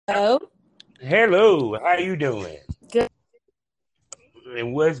Hello. Hello, how you doing? Good.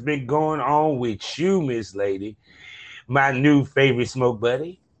 And what's been going on with you, Miss Lady? My new favorite smoke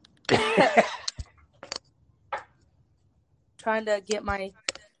buddy. Trying to get my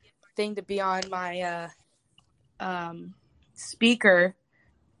thing to be on my speaker.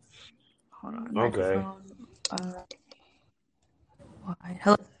 Hold on, Okay. microphone. Why?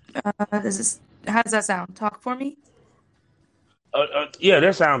 Hello. How does that sound? Talk for me. Yeah,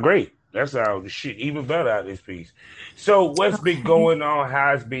 that sounds great. That sounds shit even better out of this piece. So, what's been Okay. going on?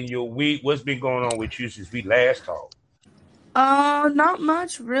 How's been your week? What's been going on with you since we last talked? Not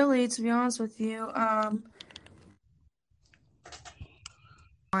much really, to be honest with you.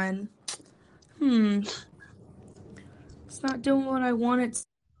 On. Hmm. It's not doing what I want it to.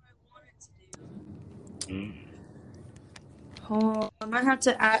 Mm. Hold on. I might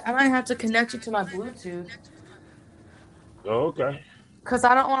have to connect it to my Bluetooth. Oh, okay. Cause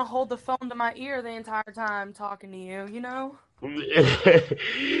I don't want to hold the phone to my ear the entire time talking to you, you know?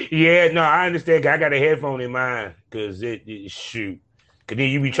 Yeah, no, I understand. I got a headphone in mine because shoot. Cause then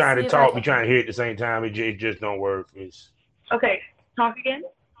you be Let me trying see to if I talk, be can. trying to hear at the same time. It just don't work. Okay, talk again?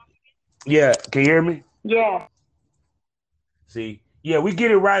 Yeah, can you hear me? Yeah. See, yeah, we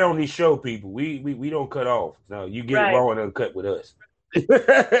get it right on this show, people. We don't cut off. No, you get it Right. wrong and cut with us.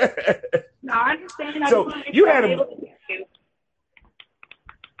 No, I understand. I just So want to make you sure had I'm a able to hear you.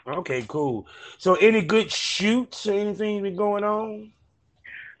 okay, cool. So any good shoots? Anything been going on?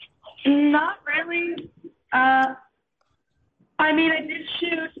 Not really. Uh, I mean, I did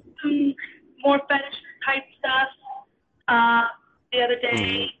shoot some more fetish type stuff uh, the other Hmm.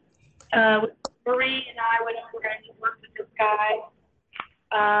 day. With Marie and I went over and worked with this guy.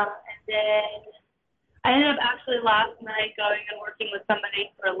 And then I ended up actually last night going and working with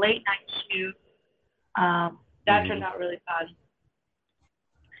somebody for a late night shoot. That turned Hmm. out really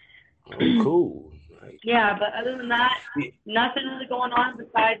Oh, fun. cool. Like, Yeah, but other than that, yeah. nothing really going on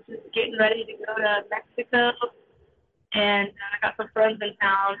besides just getting ready to go to Mexico. And I got some friends in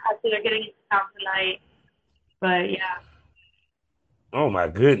town. Actually, they're getting into town tonight. But yeah, Oh my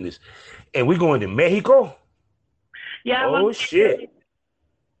goodness. And we going to Mexico? yeah, I'm Oh shit.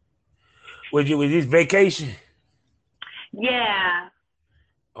 Was this vacation? yeah.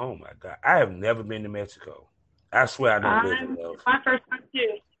 Oh my God. I have never been to Mexico. I swear I don't live in love. It's my first time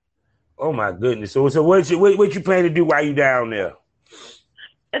too. Oh my goodness. So what you plan to do while you down there?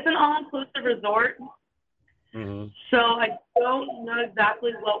 It's an all-inclusive resort, Hmm. so I don't know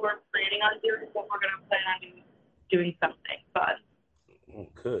exactly what we're planning on doing, but we're gonna plan on doing something fun. Oh,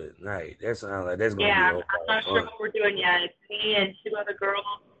 good night. That sounds like that's gonna be Yeah, a whole I'm lot of not sure fun. what we're doing yet. It's me and two other girls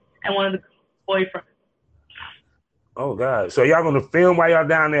and one of the boyfriends. Oh God. So y'all gonna film while y'all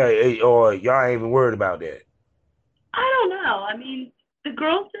down there, or y'all ain't even worried about that? I don't know. I mean, the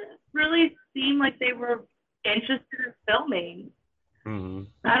girls just really seemed like they were interested in filming. Hmm.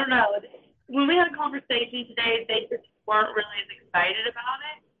 I don't know. When we had a conversation today, they just weren't really as excited about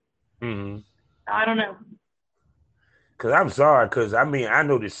it. Hmm. I don't know. Cause I'm sorry, cause I mean I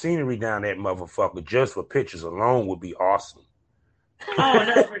know the scenery down that motherfucker just for pictures alone would be awesome. Oh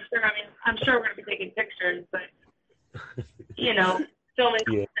no, for sure. I mean, I'm sure we're gonna be taking pictures, but filming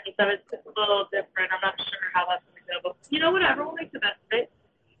Yeah. and stuff is just a little different. I'm not sure how that's gonna go, but whatever. We'll make the best of it.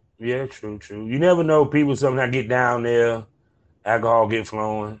 Yeah, true, true. You never know. People sometimes get down there, alcohol get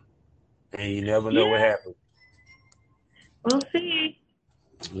flowing, and you never know what Yeah, happens. we'll see.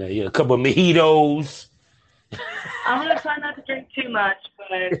 Yeah, yeah, a couple of mojitos. I'm gonna try not to drink too much, but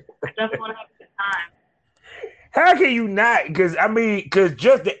I definitely want to have a good time. How can you not? Because I mean, because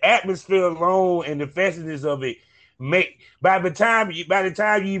just the atmosphere alone and the festivity of it make by the time you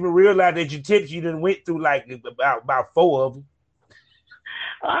even realize that your tips you done went through like about four of them.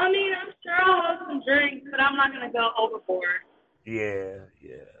 Well, I mean, I'm sure I'll have some drinks, but I'm not gonna go overboard. Yeah,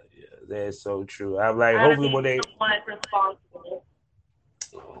 yeah, yeah. That's so true. I'm like, I gotta hopefully be one day, somewhat responsible.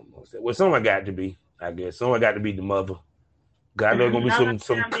 almost, well, someone got to be. I guess someone got to be the mother. God, there's gonna be I'm not saying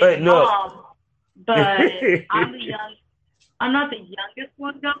some I'm being a cutting up. mom, but I'm the young. I'm not the youngest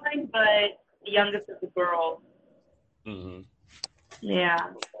one going, but the youngest is the girl. Hmm. Yeah.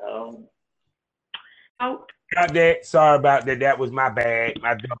 So. Oh. Got that. Sorry about that. That was my bad.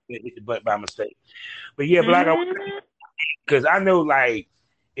 My dumb hit the butt by mistake. But yeah, but like I Mhm. because I know like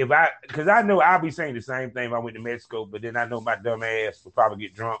if I because I know I'll be saying the same thing if I went to Mexico, but then I know my dumb ass will probably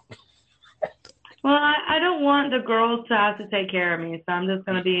get drunk. Well, I don't want the girls to have to take care of me, so I'm just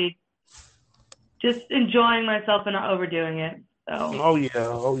gonna be just enjoying myself and not overdoing it. So.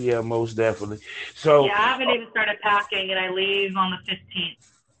 Oh yeah, most definitely. Yeah, So I haven't even started packing, and I leave on the 15th.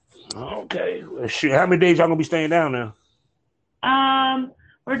 okay, well, shoot, how many days y'all gonna be staying down there?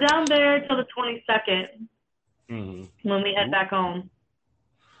 We're down there till the 22nd when we head back home.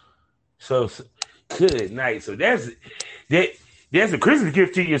 So good night. So that's a Christmas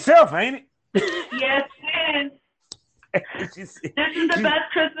gift to yourself, ain't it? Yes, it is. This is the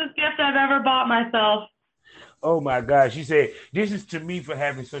best Christmas gift I've ever bought myself. Oh my gosh. She said, this is to me for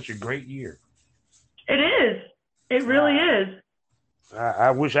having such a great year. It is. It really is. I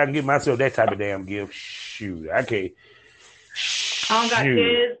wish I could give myself that type of damn gift. Shoot, I can't. I don't got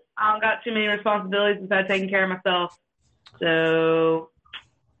kids. I don't got too many responsibilities besides taking care of myself. So,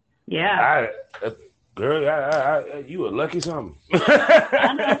 yeah. Girl, you a lucky something.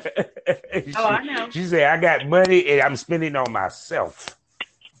 I know. I know. She said, I got money and I'm spending on myself.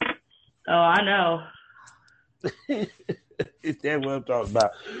 Oh, I know. That's what I'm talking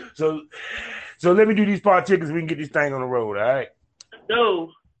about. So let me do these part tickets so we can get this thing on the road, all right?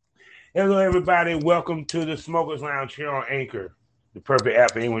 Go. Hello, everybody. Welcome to the Smokers Lounge here on Anchor, the perfect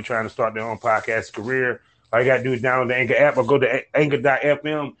app for anyone trying to start their own podcast career. All you got to do is download the Anchor app or go to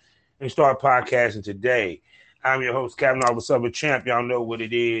anchor.fm and start podcasting today. I'm your host, Captain Officer Champ. Y'all know what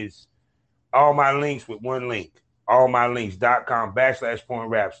it is. All my links with one link.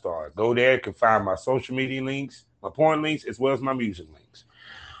 allmylinks.com/pornrapstar. Go there. You can find my social media links, my porn links, as well as my music links.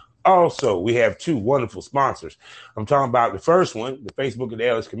 Also, we have two wonderful sponsors. I'm talking about the first one, the Facebook of the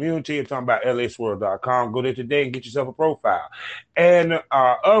LS community. I'm talking about lasworld.com. Go there today and get yourself a profile. And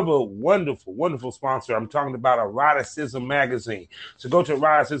our other wonderful, wonderful sponsor, I'm talking about Eroticism Magazine. So go to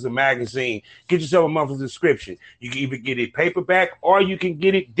Eroticism Magazine, get yourself a monthly subscription. You can either get it paperback or you can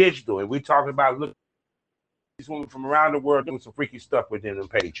get it digital. And we're talking about these women from around the world doing some freaky stuff within them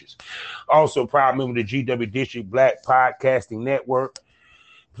pages. Also, proud member of the GW District Black Podcasting Network.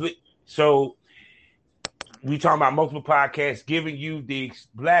 So we talking about multiple podcasts giving you the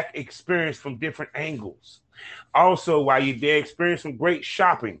Black experience from different angles. Also, while you're there, experience some great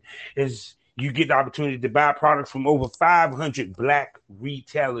shopping as you get the opportunity to buy products from over 500 Black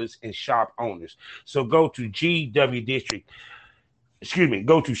retailers and shop owners. So go to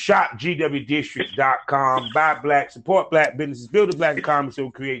shopgwdistrict.com, buy Black, support Black businesses, build a Black economy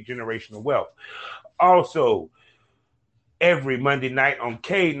so create generational wealth. Also, every Monday night on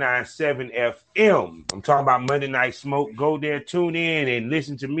K97 FM. I'm talking about Monday Night Smoke. Go there, tune in, and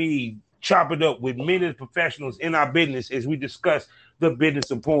listen to me chop it up with many of the professionals in our business as we discuss the business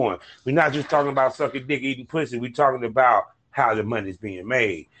of porn. We're not just talking about sucking dick, eating pussy. We're talking about how the money is being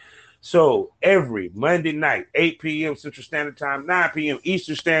made. So every Monday night, 8 p.m. Central Standard Time, 9 p.m.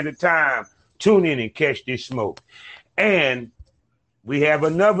 Eastern Standard Time, tune in and catch this smoke. And we have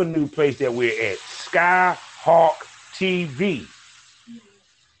another new place that we're at, SkyhawkTV.com.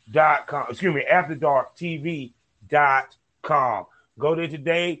 AfterDarkTV.com. Go there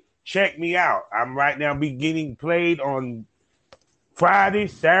today. Check me out. I'm right now getting played on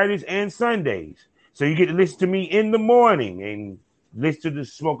Fridays, Saturdays, and Sundays. So you get to listen to me in the morning and listen to the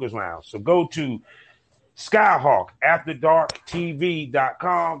Smokers Lounge. So go to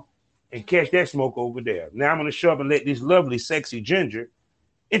SkyhawkAfterDarkTV.com and catch that smoke over there. Now I'm going to show up and let this lovely, sexy ginger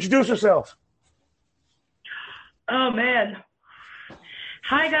introduce herself. Oh, man.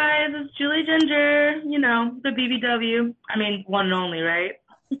 Hi, guys. It's Julie Ginger. You know, the BBW. I mean, one and only, right?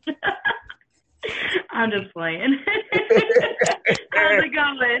 I'm just playing. How's it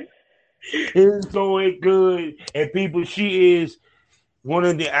going? It's going good. And people, she is one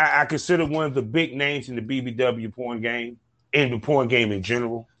of the, I consider one of the big names in the BBW porn game, in the porn game in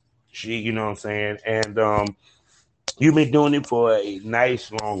general. She, you know what I'm saying? And you've been doing it for a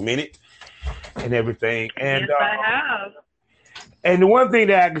nice long minute and everything. And yes, I have. And the one thing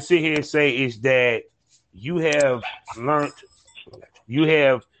that I can sit here and say is that you have learned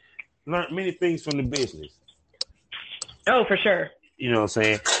many things from the business. Oh, for sure. You know what I'm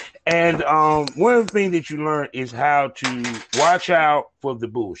saying? And one of the things that you learn is how to watch out for the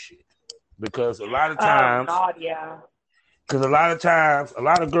bullshit. Because a lot of times, because a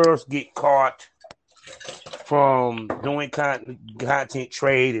lot of girls get caught from doing content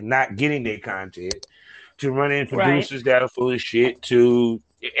trade and not getting their content, to running producers that are full of shit, to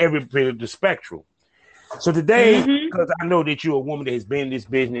every bit of the spectrum. So today, because I know that you're a woman that has been in this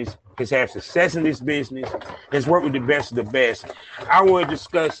business, has had success in this business, has worked with the best of the best, I want to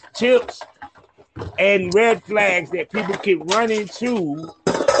discuss tips and red flags that people can run into.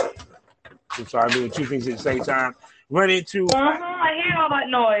 I'm sorry, I'm doing two things at the same time. Run into. I hear all that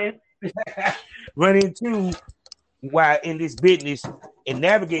noise. Run into while in this business and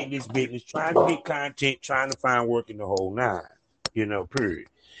navigating this business, trying to get content, trying to find work in the whole nine, period.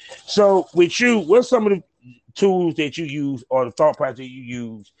 So with you, what's some of the tools that you use or the thought process that you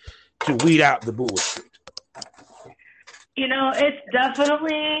use to weed out the bullshit? It's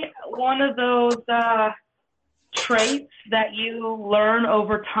definitely one of those traits that you learn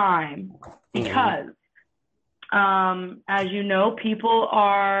over time because, as you know, people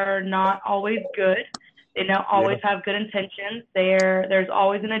are not always good. They don't always have good intentions. There's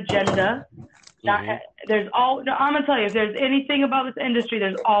always an agenda. I'm gonna tell you, if there's anything about this industry,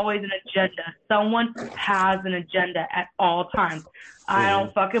 there's always an agenda. Someone has an agenda at all times. I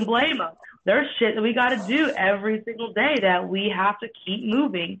don't fucking blame them. There's shit that we got to do every single day that we have to keep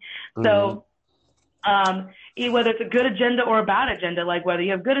moving. So, whether it's a good agenda or a bad agenda, like whether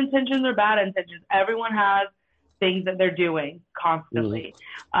you have good intentions or bad intentions, everyone has things that they're doing constantly.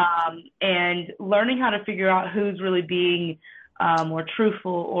 And learning how to figure out who's really being more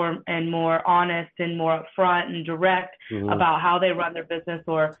truthful and more honest and more upfront and direct about how they run their business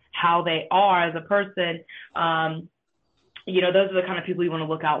or how they are as a person. Those are the kind of people you want to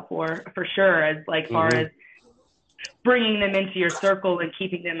look out for sure, as far as bringing them into your circle and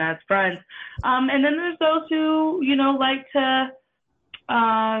keeping them as friends. And then there's those who, like to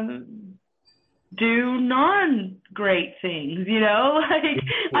do non-great things, I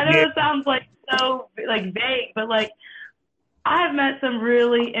know it sounds so vague, but I have met some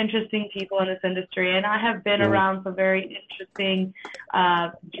really interesting people in this industry, and I have been around some very interesting,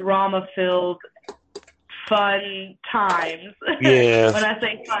 drama-filled, fun times. Yeah. When I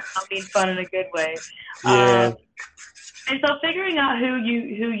say fun, I mean fun in a good way. Yeah. And so figuring out who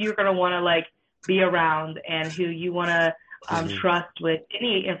you're gonna want to be around and who you want to trust with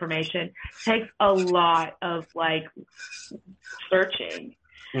any information takes a lot of searching.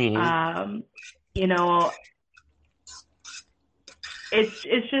 It's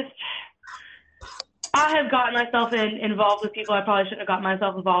just, I have gotten myself involved with people I probably shouldn't have gotten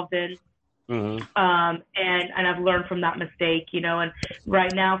myself involved in. And I've learned from that mistake, and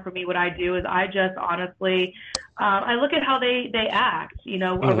right now for me, what I do is I just honestly, I look at how they act,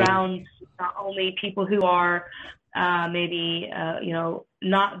 around not only people who are maybe,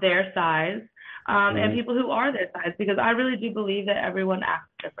 not their size, and people who are their size, because I really do believe that everyone acts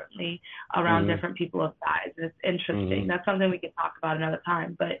differently around different people of size. It's interesting. That's something we can talk about another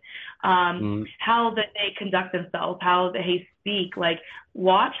time. But how that they conduct themselves, how they speak,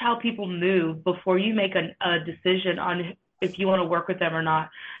 watch how people move before you make a decision on if you want to work with them or not.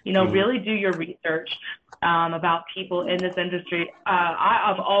 Really do your research about people in this industry.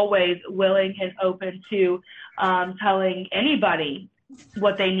 I'm always willing and open to telling anybody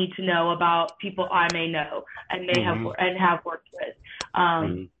what they need to know about people I may know and may have worked with.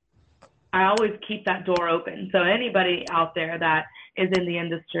 I always keep that door open. So anybody out there that is in the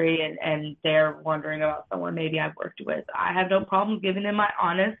industry and they're wondering about someone maybe I've worked with, I have no problem giving them my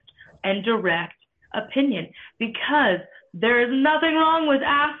honest and direct opinion, because there is nothing wrong with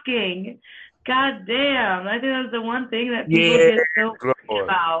asking. God damn, I think that's the one thing that people get so worried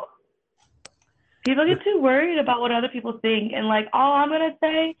about. People get too worried about what other people think, and all I'm gonna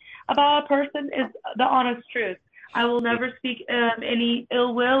say about a person is the honest truth. I will never speak any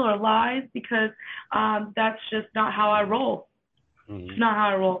ill will or lies, because that's just not how I roll. It's not how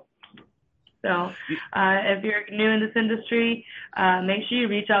I roll. So if you're new in this industry, make sure you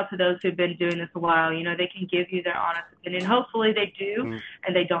reach out to those who've been doing this a while. They can give you their honest opinion. Hopefully they do,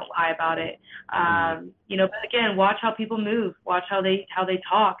 and they don't lie about it. But again, watch how people move. Watch how they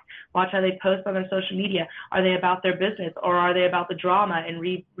talk. Watch how they post on their social media. Are they about their business, or are they about the drama and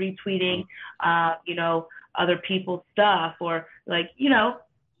retweeting, other people's stuff, or do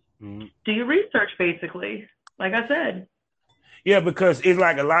your research, basically, like I said. Yeah, because it's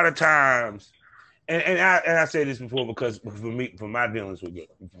a lot of times, and I said this before, because for my dealings with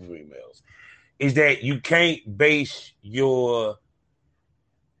females, is that you can't base your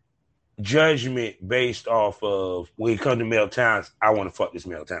judgment based off of, when it comes to male talents, I want to fuck this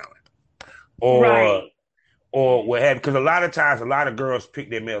male talent, or what have, because a lot of times a lot of girls pick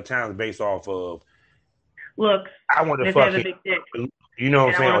their male talents based off of looks. I want to fuck him. You know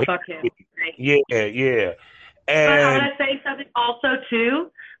what I'm saying? Fuck him. Yeah. And but I want to say something also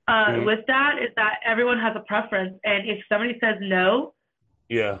too. With that, is that everyone has a preference, and if somebody says no,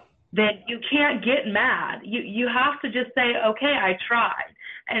 then you can't get mad. You have to just say, okay, I tried,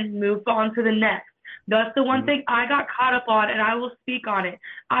 and move on to the next. That's the one thing I got caught up on, and I will speak on it.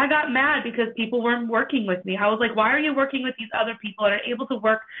 I got mad because people weren't working with me. I was like, why are you working with these other people and are able to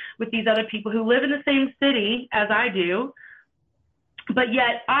work with these other people who live in the same city as I do, but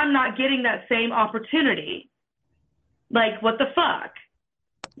yet I'm not getting that same opportunity? What the fuck?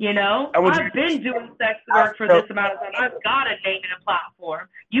 I've been doing sex work for this amount of time. I've got a name and a platform.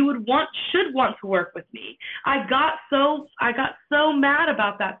 You should want to work with me. I got so mad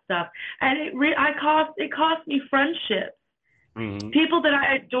about that stuff, and it cost me friendships. people that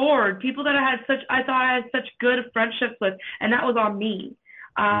I adored, people that I thought I had such good friendships with, and that was on me.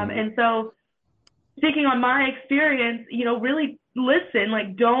 And so, speaking on my experience, really listen,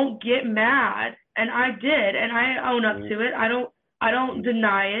 like, don't get mad. And I did, and I own up to it. I don't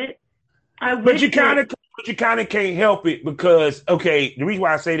deny it. But you kind of can't help it because, okay, the reason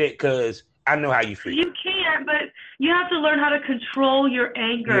why I say that because I know how you feel. You can't, but you have to learn how to control your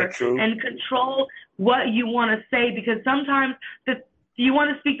anger and control what you want to say, because sometimes you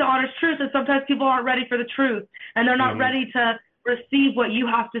want to speak the honest truth, and sometimes people aren't ready for the truth, and they're not ready to receive what you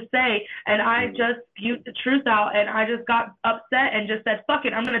have to say. And I just spewed the truth out, and I just got upset and just said, fuck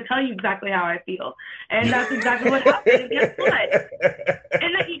it, I'm going to tell you exactly how I feel. And that's exactly what happened. And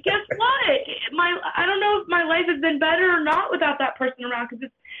guess what? I don't know if my life has been better or not without that person around, because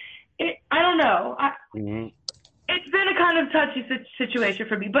I don't know. It's been a kind of touchy situation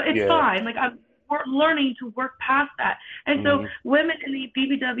for me, but it's fine. Like, we're learning to work past that. And so women in the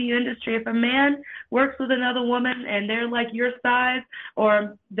BBW industry, if a man works with another woman and they're like your size,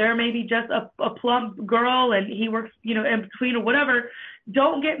 or they're maybe just a plump girl and he works, in between or whatever,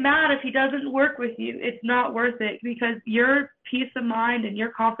 don't get mad if he doesn't work with you. It's not worth it, because your peace of mind and your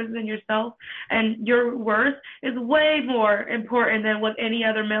confidence in yourself and your worth is way more important than what any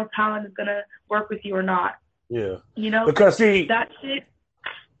other male talent is going to work with you or not. Yeah. Because that shit.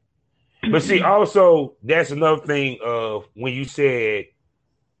 But see, also, that's another thing of when you said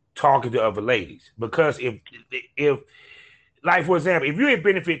talking to other ladies. Because if like, for example, if you had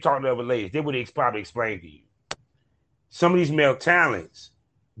benefit talking to other ladies, they would probably explain to you. Some of these male talents,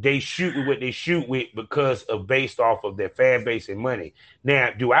 they shoot with what they shoot with because of based off of their fan base and money.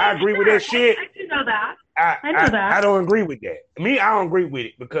 Now, do I agree with that shit? I do know that. I know that. I don't agree with that. I don't agree with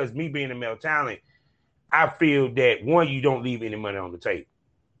it, because me being a male talent, I feel that, one, you don't leave any money on the table.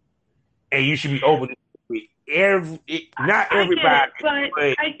 And you should be open with not everybody.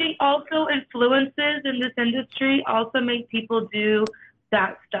 But I think also influences in this industry also make people do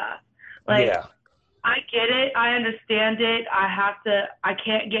that stuff. Like, I get it. I understand it. I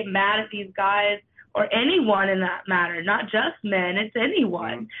can't get mad at these guys or anyone in that matter, not just men. It's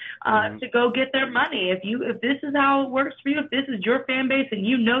anyone to go get their money. If this is how it works for you, if this is your fan base and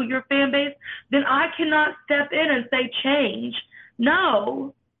you know your fan base, then I cannot step in and say change.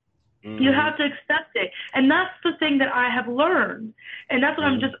 No. You have to accept it. And that's the thing that I have learned. And that's what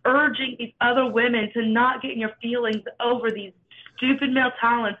I'm just urging these other women to not get in your feelings over these stupid male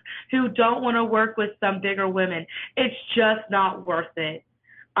talents who don't want to work with some bigger women. It's just not worth it.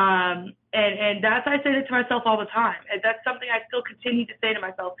 And that's, I say that to myself all the time. And that's something I still continue to say to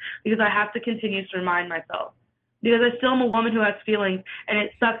myself, because I have to continue to remind myself. Because I still am a woman who has feelings, and it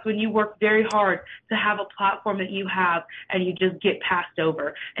sucks when you work very hard to have a platform that you have and you just get passed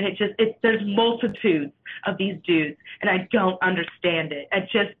over. And there's multitudes of these dudes, and I don't understand it. I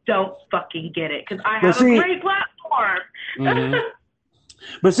just don't fucking get it, because I have a great platform.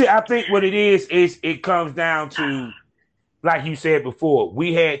 But see, I think what it is it comes down to, like you said before,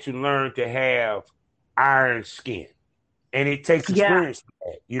 we had to learn to have iron skin, and it takes experience for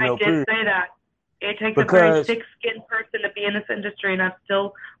that. I did say that. It takes a very thick-skinned person to be in this industry, and I'm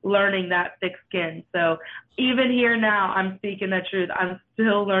still learning that thick skin. So even here now, I'm speaking the truth. I'm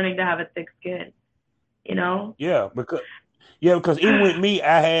still learning to have a thick skin, Yeah, because even with me,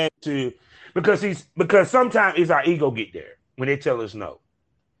 I had to, because sometimes it's our ego get there when they tell us no.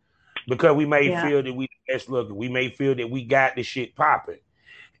 Because we may feel that we the best looking. We may feel that we got the shit popping.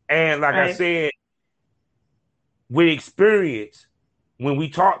 And like I said, with experience, when we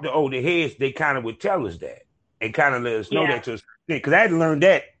talk to older heads, they kind of would tell us that and kind of let us know that to us. Because I had to learn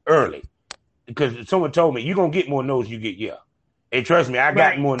that early. Because someone told me, you're going to get more no's you get yeah. And trust me, I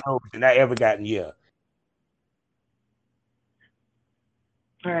got more no's than I ever gotten yeah.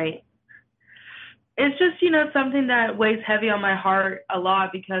 Right. It's just, something that weighs heavy on my heart a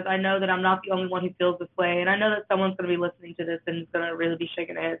lot, because I know that I'm not the only one who feels this way. And I know that someone's going to be listening to this and is going to really be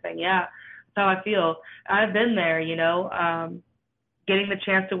shaking their head saying, yeah, that's how I feel. I've been there, getting the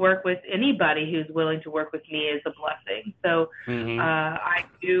chance to work with anybody who's willing to work with me is a blessing. So I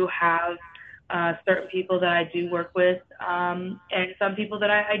do have certain people that I do work with, and some people that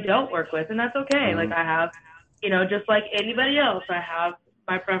I don't work with, and that's okay. Like, I have, just like anybody else, I have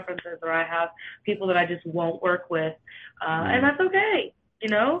my preferences, or I have people that I just won't work with, and that's okay.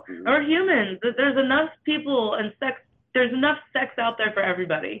 We're humans. There's enough people and sex. There's enough sex out there for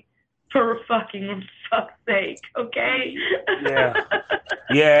everybody. For fucking fuck's sake, okay? Yeah,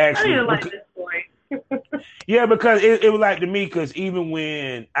 actually. I don't even like this point. Yeah, because it was like to me, because even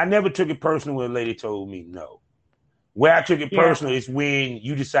when I never took it personal when a lady told me no. Where I took it personal is when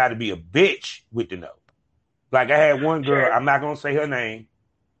you decide to be a bitch with the no. Like I had one girl, Sure. I'm not gonna say her name.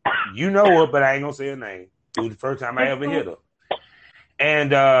 You know her, but I ain't gonna say her name. It was the first time I It's ever cool. hit her.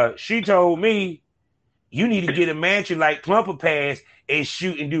 And she told me, you need to get a mansion like Plumper Pass and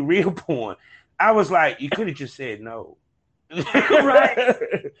shoot and do real porn. I was like, you could have just said no. Right.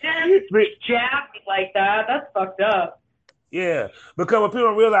 Just jab me like that. That's fucked up. Yeah, because what people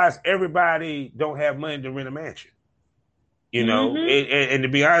don't realize, everybody don't have money to rent a mansion. You know, Mm-hmm. and to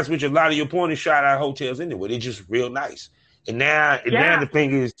be honest with you, a lot of your porn is shot out of hotels anyway. They're just real nice. And now Yeah. the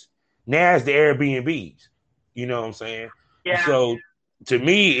thing is, now it's the Airbnbs. You know what I'm saying? Yeah. So to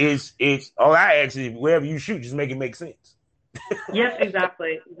me, it's all I ask is wherever you shoot, just make it make sense. Yes,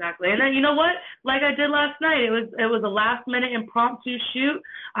 exactly. And then you know what? Like I did last night, it was a last minute impromptu shoot.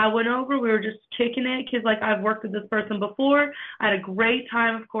 I went over, we were just kicking it because like I've worked with this person before. I had a great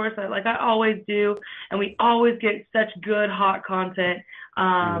time, of course, like I always do, and we always get such good hot content.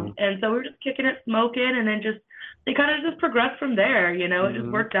 And so we were just kicking it, smoking, and then just it kind of just progressed from there. You know, it just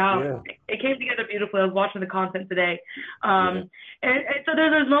worked out. Yeah. It came together beautifully. I was watching the content today, and so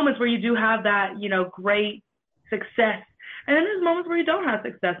there's those moments where you do have that, you know, great success. And then there's moments where you don't have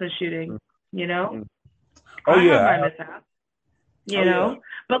success in shooting, you know? Oh, I yeah. have my mishaps, you know? Yeah.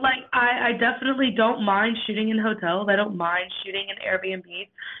 But, like, I definitely don't mind shooting in hotels. I don't mind shooting in Airbnbs.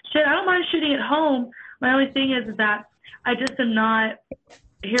 Shit, I don't mind shooting at home. My only thing is that I just am not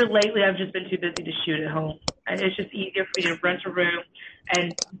 – here lately I've just been too busy to shoot at home. It's just easier for me to rent a room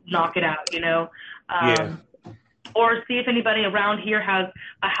and knock it out, you know? Or see if anybody around here has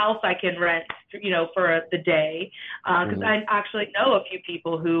a house I can rent, you know, for the day. Because I actually know a few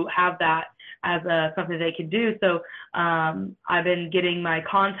people who have that as something they can do. So I've been getting my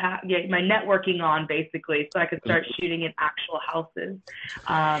networking on, basically, so I could start shooting in actual houses.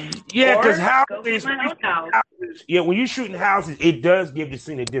 Because houses, my own house. When you're shooting houses, it does give the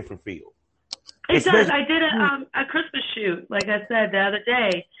scene a different feel. It does. I did a Christmas shoot, like I said, the other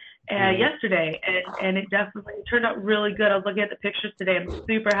day. Yesterday, and it definitely turned out really good. I was looking at the pictures today. I'm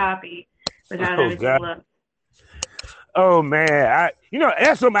super happy with how everything looked. Oh man,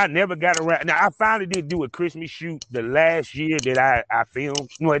 that's something I never got around. Now I finally did do a Christmas shoot the last year that I filmed.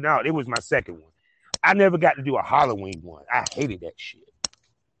 No, it was my second one. I never got to do a Halloween one. I hated that shit.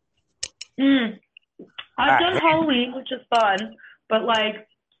 I've done Halloween, which is fun, but like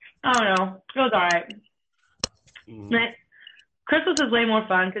I don't know, it was all right. Christmas is way more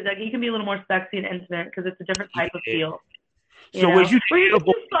fun because like, you can be a little more sexy and intimate because it's a different type of feel. So was you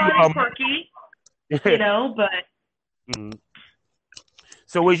fun and quirky, you know, but.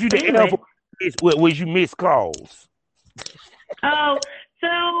 So was you the elf? Was you Miss Calls? Oh,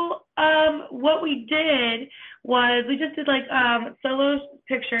 so what we did was we just did like solo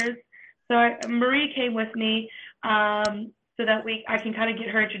pictures. So Marie came with me so that I can kind of get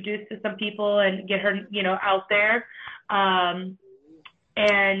her introduced to some people and get her, you know, out there.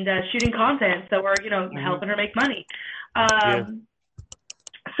 And shooting content, so we're, you know, helping her make money.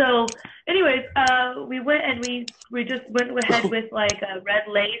 So anyways, we went and we just went ahead with like red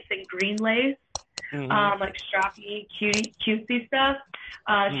lace and green lace, like strappy, cutesy stuff.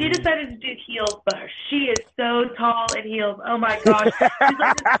 She decided to do heels, but she is so tall in heels. Oh my gosh, she's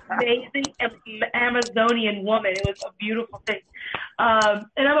like this amazing Amazonian woman. It was a beautiful thing. And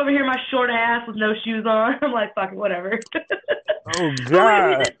I'm over here, my short ass with no shoes on. I'm like, fuck it, whatever. Oh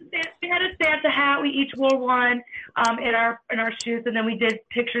God. We had a Santa hat. We each wore one in our shoes, and then we did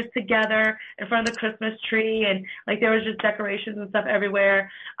pictures together in front of the Christmas tree, and like there was just decorations and stuff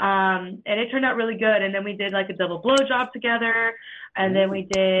everywhere. And it turned out really good. And then we did like a double blowjob together, and then we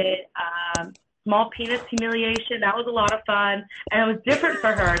did small penis humiliation. That was a lot of fun, and it was different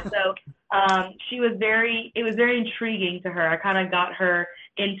for her. So it was very intriguing to her. I kind of got her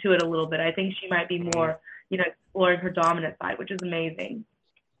into it a little bit. I think she might be more, you know, exploring her dominant side, which is amazing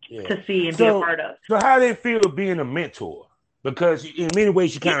to see and be a part of. So how did it feel being a mentor? Because in many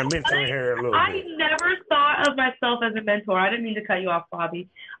ways, you kind of mentoring her a little bit. I never thought of myself as a mentor. I didn't mean to cut you off, Bobby.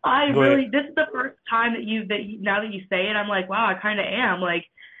 This is the first time now that you say it, I'm like, wow, I kind of am. Like,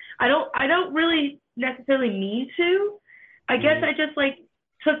 I don't really necessarily mean to. I guess I just like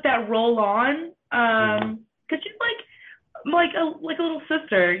took that role on. Cause she's like a little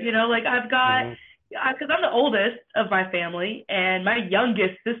sister, you know, like I've got, because I'm the oldest of my family, and my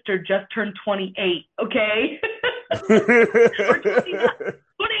youngest sister just turned 28, okay? Or 28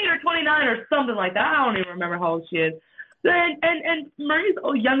 or 29 or something like that. I don't even remember how old she is. And Marie's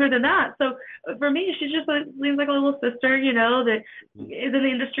younger than that. So for me, she just seems like a little sister, you know, that is in the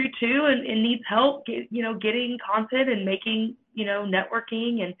industry too and needs help, getting content and making, you know,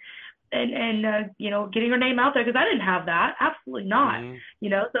 networking. And getting her name out there, because I didn't have that. Absolutely not.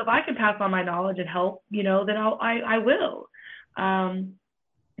 Mm-hmm. So if I can pass on my knowledge and help, then I will. I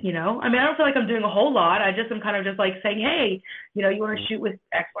mean, I don't feel like I'm doing a whole lot. I'm kind of just like saying, hey, you want to shoot with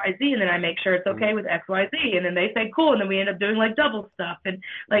XYZ, and then I make sure it's okay with XYZ, and then they say cool, and then we end up doing like double stuff. And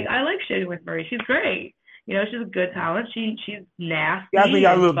like, I like shooting with Marie. She's great. She's a good talent. She's nasty. Yeah, I think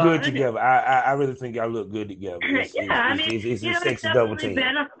y'all look fun. good together. I really think y'all look good together. It's a sexy double team. It's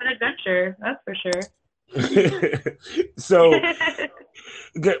been an adventure, that's for sure. So,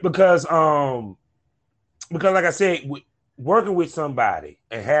 because like I said, working with somebody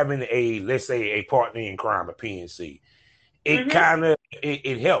and having let's say a partner in crime, a PNC, it kind of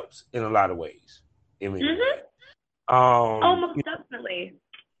it helps in a lot of ways. I mean, most definitely.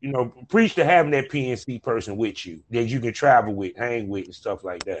 Preach to having that PNC person with you that you can travel with, hang with, and stuff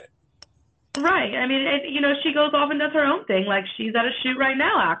like that. Right. I mean, she goes off and does her own thing. Like, she's at a shoot right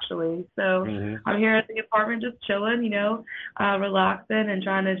now, actually. So I'm here at the apartment just chilling, relaxing and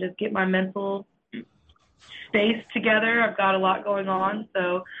trying to just get my mental space together. I've got a lot going on,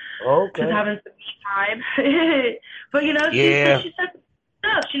 so just having some time. But she says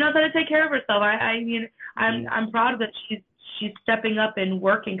stuff. She knows how to take care of herself. I'm proud that she's stepping up and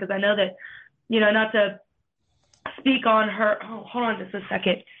working, because I know that, not to speak on her. Oh, hold on just a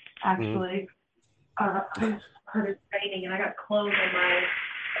second. Actually, I heard it raining, and I got clothes on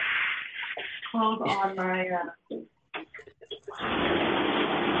my.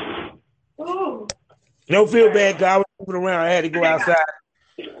 Oh. Don't feel bad, guy. I was moving around. I had to go outside.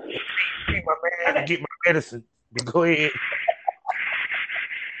 Get my medicine. Go ahead.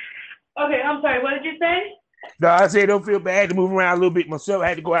 Okay, I'm sorry. What did you say? No, I said don't feel bad. I had to move around a little bit myself. I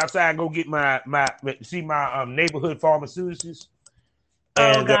had to go outside and go get my neighborhood pharmaceuticals.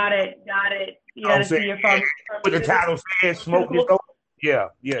 And, got it. You gotta see your pharmaceuticals. With the title says smoke this over. Yeah,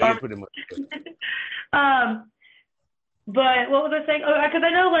 pretty much. But what was I saying? Because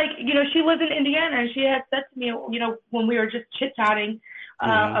I know, she lives in Indiana, and she had said to me, when we were just chit-chatting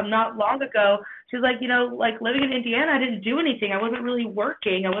not long ago, she was like, living in Indiana, I didn't do anything. I wasn't really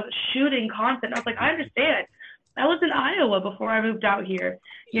working. I wasn't shooting content. I was like, I understand. I was in Iowa before I moved out here.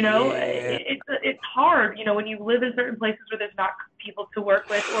 It's hard, when you live in certain places where there's not people to work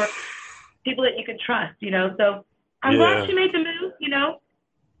with or people that you can trust, So I'm glad she made the move,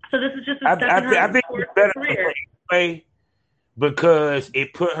 So this is just a step in her career. Because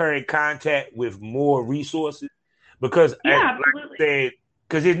it put her in contact with more resources. Because absolutely.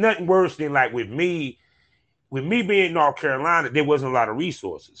 Because there's nothing worse than with me being in North Carolina, there wasn't a lot of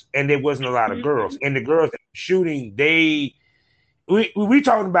resources and there wasn't a lot of girls. And the girls that were shooting, we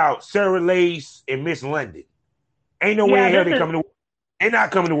talking about Sarah Lace and Miss London. Ain't no way in hell they coming to work. They're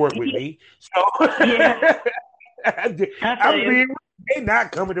not coming to work with me. So they're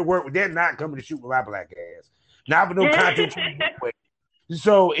not coming to work with. They're not coming to shoot with my black ass. Not for no content.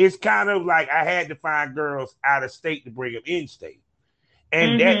 So it's kind of like I had to find girls out of state to bring them in state.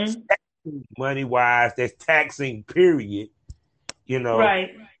 And that's money wise, that's taxing, period.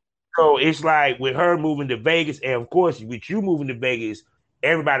 Right. So it's like with her moving to Vegas, and of course with you moving to Vegas,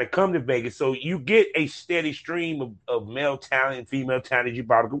 everybody come to Vegas. So you get a steady stream of male talent and female talent you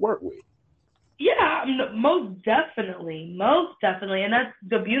probably could work with. Yeah, most definitely. And that's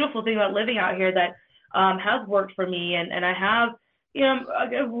the beautiful thing about living out here that has worked for me, and I have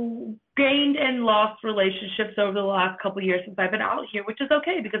gained and lost relationships over the last couple of years since I've been out here, which is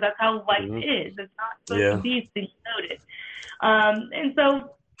okay because that's how life is. It's not supposed to be things noted. And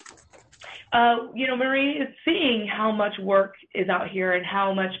so, Marie is seeing how much work is out here and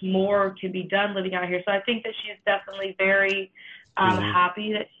how much more can be done living out here. So I think that she's definitely very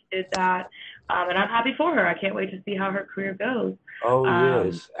happy that she did that. And I'm happy for her. I can't wait to see how her career goes. Oh,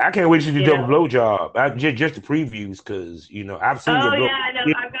 yes. I can't wait to do double blowjob. Just the previews because, I've seen your I know.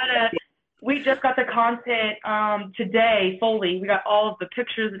 We just got the content today fully. We got all of the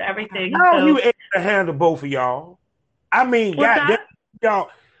pictures and everything. How you able to handle both of y'all? I mean, y'all,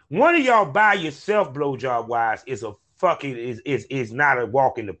 one of y'all by yourself blowjob wise is a fucking is not a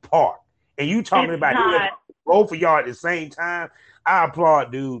walk in the park. And you talking about both of y'all at the same time? I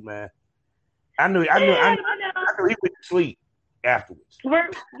applaud, dude, man. I knew he went to sleep afterwards.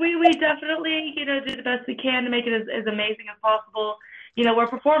 We definitely, do the best we can to make it as amazing as possible. We're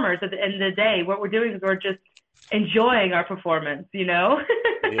performers at the end of the day. What we're doing is we're just enjoying our performance, Yeah.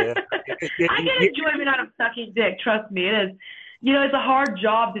 I get enjoyment out of sucking dick. Trust me, it is. It's a hard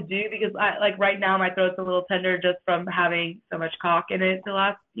job to do because right now my throat's a little tender just from having so much cock in it the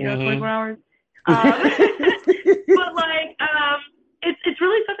last, 24 hours. But it's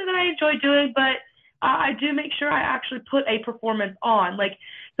really something that I enjoy doing, but I do make sure I actually put a performance on.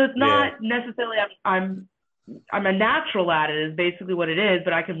 So it's Yeah. not necessarily I'm a natural at it is basically what it is,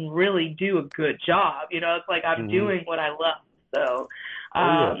 but I can really do a good job. It's like I'm doing what I love. So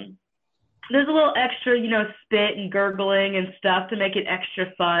there's a little extra, spit and gurgling and stuff to make it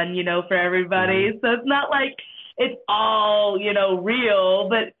extra fun, for everybody. So it's not like it's all, real,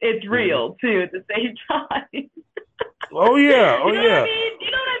 but it's real too at the same time. Oh yeah. Oh you know yeah. What I mean?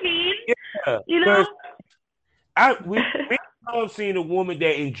 You know what I mean? Yeah. We love seeing a woman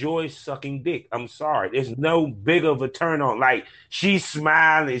that enjoys sucking dick. I'm sorry. There's no bigger of a turn on. Like, she's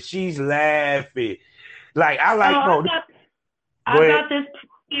smiling, she's laughing. Like, I like I've got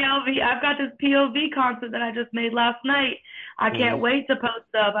this POV concept that I just made last night. I can't wait to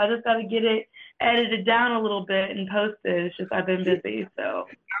post up. I just got to get it edited down a little bit and post it. It's just I've been busy, so.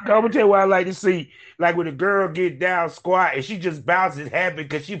 I'm gonna tell you what I like to see. Like when a girl get down squat and she just bounces happy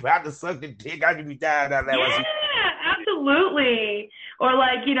because she about to suck the dick. I can be down that. Yeah, absolutely. Or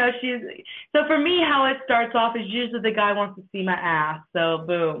like, so for me, how it starts off is usually the guy wants to see my ass. So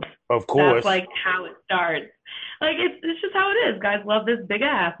boom. Of course. That's like how it starts. Like it's just how it is. Guys love this big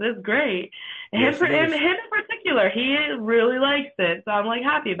ass. It's great. Him in particular, he really likes it. So I'm like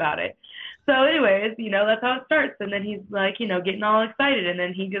happy about it. So anyways, that's how it starts. And then he's like, getting all excited. And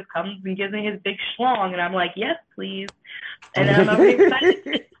then he just comes and gives me his big schlong. And I'm like, yes, please. And then I'm really excited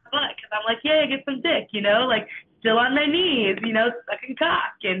because I'm like, yeah, get some dick, like still on my knees, sucking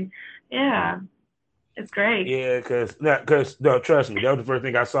cock. And yeah, it's great. Yeah, because no, trust me, that was the first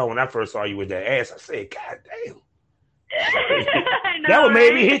thing I saw when I first saw you with that ass. I said, God damn. That would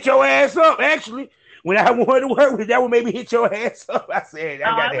make me hit your ass up, actually. When I wanted to work with, that would make me hit your ass up. I said,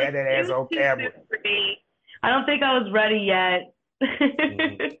 I got to have that ass on camera. I don't think I was ready yet.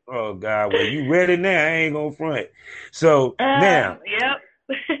 Oh, God. Well, you ready now? I ain't going to front. So, now. Yep.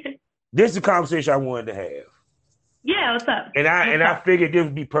 This is a conversation I wanted to have. Yeah, what's up? And I figured this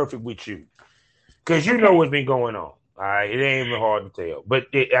would be perfect with you. Because you know what's been going on. All right, it ain't even hard to tell. But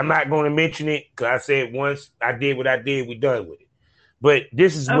I'm not going to mention it because I said once I did what I did, we done with it. But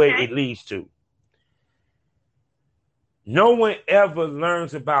this is what it leads to. No one ever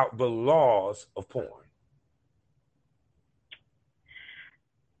learns about the laws of porn.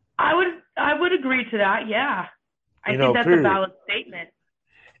 I would agree to that. Yeah, I think that's a valid statement.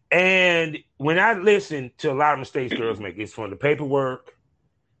 And when I listen to a lot of mistakes girls make, it's from the paperwork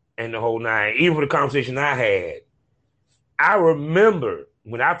and the whole nine. Even for the conversation I had, I remember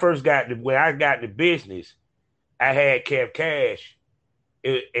when I first got the business, I had Kev Cash.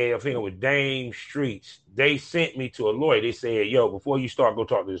 I think it was Dame Streets. They sent me to a lawyer. They said, "Yo, before you start, go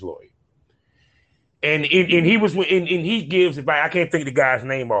talk to this lawyer." And he gives advice. I can't think of the guy's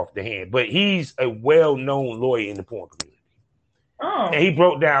name off the hand, but he's a well-known lawyer in the porn community. Oh. And he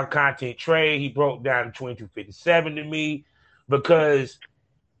broke down content trade. He broke down 2257 to me because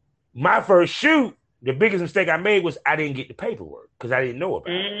my first shoot, the biggest mistake I made was I didn't get the paperwork because I didn't know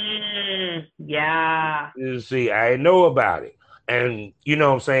about it. Yeah. You see, I didn't know about it. And you know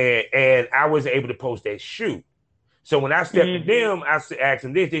what I'm saying? And I was able to post that shoot. So when I stepped to them, I asked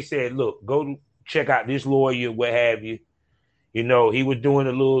them this. They said, look, go check out this lawyer, what have you. You know, he was doing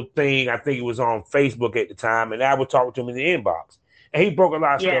a little thing. I think it was on Facebook at the time. And I would talk to him in the inbox. And he broke a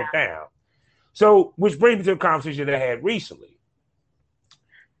lot of stuff down. So, which brings me to a conversation that I had recently.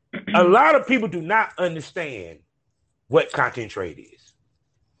 A lot of people do not understand what content trade is.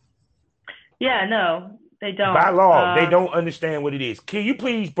 Yeah, no, they don't. By law, they don't understand what it is. Can you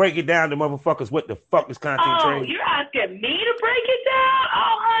please break it down to motherfuckers what the fuck is content trade? Oh, you're asking me to break it down?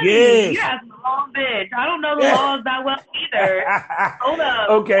 Oh, honey, yes. You're asking the wrong bitch. I don't know the laws that well either. Hold up.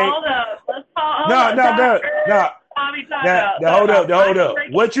 Okay. Hold up. Let's talk. No. Hold up.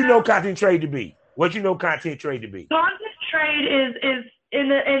 What you know content trade to be? Content trade trade is in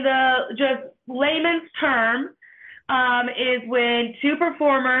the just layman's term, is when two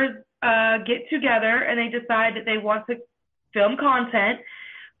performers get together and they decide that they want to film content,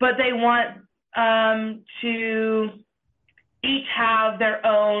 but they want to each have their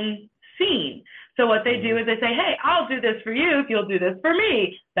own scene. So what they do is they say, hey, I'll do this for you if you'll do this for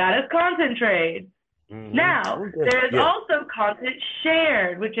me. That is content trade. Now, there is also content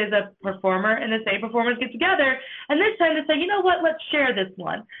shared, which is a performer and the same performers get together, and this time they say, you know what, let's share this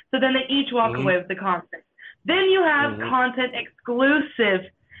one. So then they each walk away with the content. Then you have content exclusive,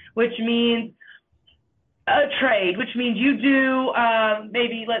 which means a trade, which means you do,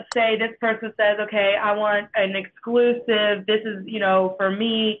 maybe let's say this person says, okay, I want an exclusive. This is, for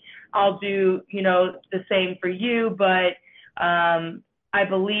me, I'll do, the same for you. But I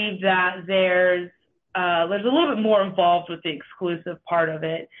believe that there's a little bit more involved with the exclusive part of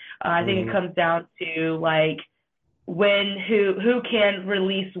it. I think it comes down to like who can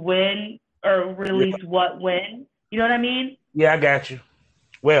release when or release what when. You know what I mean? Yeah, I got you.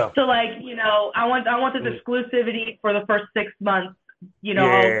 Well, so like, I want this exclusivity for the first 6 months.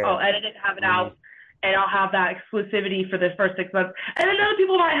 Yeah. I'll edit it, have it out, and I'll have that exclusivity for the first 6 months. And then other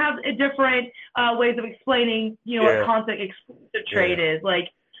people might have different ways of explaining, what content exclusive trade is. Like,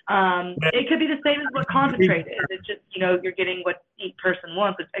 it could be the same as what content trade is. It's just, you're getting what each person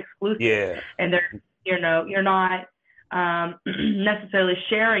wants. It's exclusive. Yeah. And you're not necessarily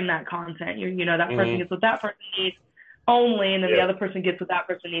sharing that content. That person gets what that person needs only, and then the other person gets what that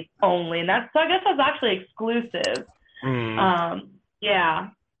person needs only. And I guess that's actually exclusive. Yeah.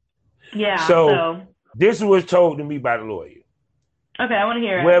 So this was told to me by the lawyer. Okay, I want to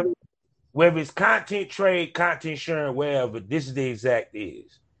hear it. Whether it's content trade, content sharing, wherever, this is the exact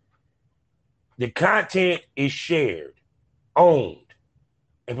is. The content is shared, owned,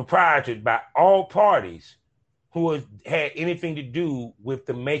 and proprietary by all parties who have had anything to do with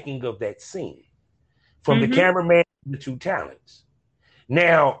the making of that scene. From the cameraman to the two talents.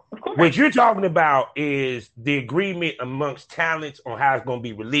 Now, what you're talking about is the agreement amongst talents on how it's going to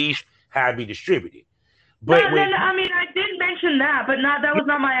be released, how it be distributed. But I did mention that, but that was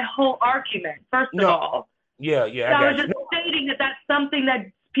not my whole argument. First of all, I was just stating that that's something that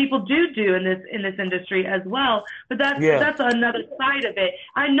people do in this industry as well. But that's another side of it.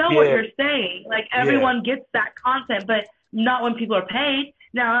 I know what you're saying. Like, everyone gets that content, but not when people are paid.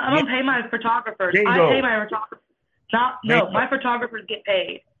 Now, I'm gonna pay my photographers. Bingo. I pay my photographers. My photographers get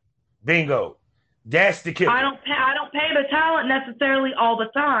paid. Bingo. That's the kicker. I don't pay the talent necessarily all the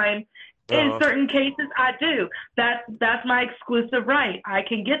time. In certain cases, I do. That's my exclusive right. I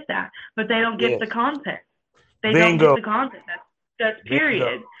can get that, but they don't get the content. They don't get the content. That's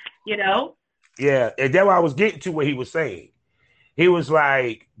period. Bingo. Yeah, and that's what I was getting to. What he was saying, he was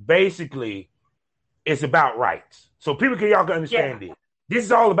like, basically, it's about rights. So y'all can understand this. This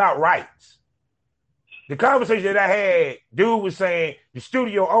is all about rights. The conversation that I had, dude was saying the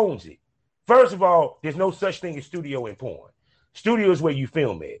studio owns it. First of all, there's no such thing as studio in porn. Studio is where you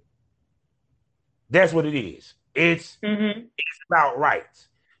film it. That's what it is. It's about rights.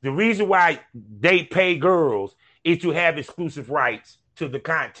 The reason why they pay girls is to have exclusive rights to the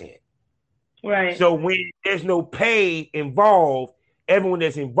content. Right. So when there's no pay involved, everyone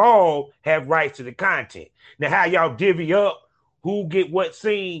that's involved have rights to the content. Now, how y'all divvy up who get what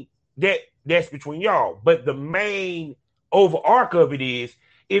scene, that's between y'all. But the main overarch of it is,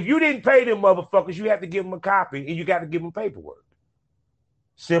 if you didn't pay them motherfuckers, you have to give them a copy and you got to give them paperwork.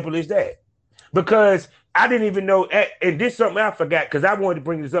 Simple as that. Because I didn't even know, and this is something I forgot because I wanted to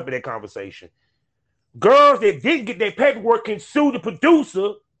bring this up in that conversation. Girls that didn't get their paperwork can sue the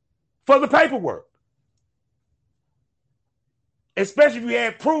producer for the paperwork. Especially if you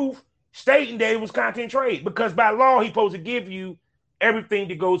have proof stating that it was content trade. Because by law, he's supposed to give you everything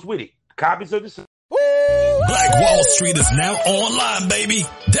that goes with it. Copies of the... Black Wall Street is now online, baby.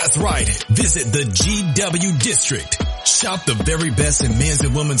 That's right. Visit the GW District. Shop the very best in men's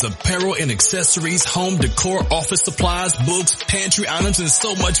and women's apparel and accessories, home decor, office supplies, books, pantry items, and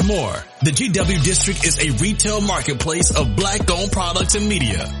so much more. The GW District is a retail marketplace of black-owned products and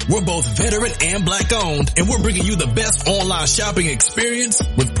media. We're both veteran and black-owned, and we're bringing you the best online shopping experience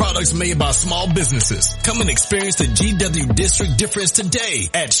with products made by small businesses. Come and experience the GW District difference today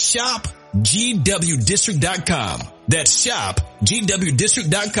at shopgwdistrict.com. That's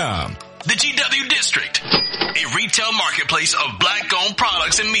shopgwdistrict.com. The GW District, a retail marketplace of black-owned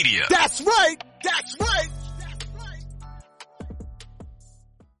products and media. That's right. That's right.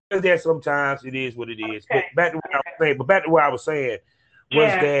 That sometimes it is what it is. Okay. But back to what I was saying was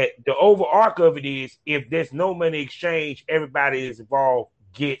that the overarch of it is, if there's no money exchange, everybody is involved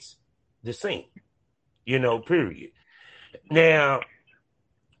gets the same. Period. Now,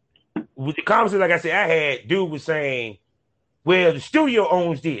 with the conversation, like I said, I had, dude was saying, well, the studio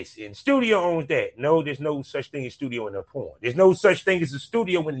owns this and studio owns that. No, there's no such thing as studio in the porn. There's no such thing as a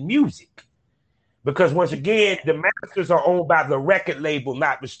studio in music. Because once again, the masters are owned by the record label,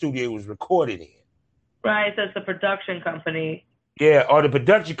 not the studio it was recorded in. Right, that's the production company. Yeah, or the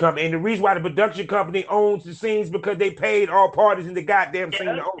production company. And the reason why the production company owns the scenes because they paid all parties in the goddamn scene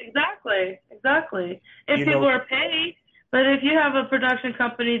to own. Exactly. If people are paid, but if you have a production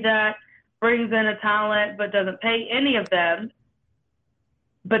company that brings in a talent but doesn't pay any of them,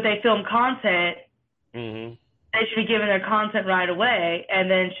 but they film content, they should be given their content right away and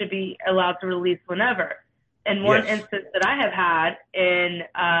then should be allowed to release whenever. And one instance that I have had in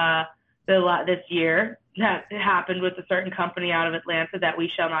this year that happened with a certain company out of Atlanta that we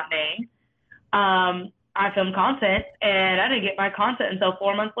shall not name, I filmed content, and I didn't get my content until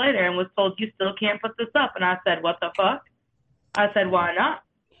 4 months later and was told, you still can't put this up. And I said, what the fuck? I said, why not?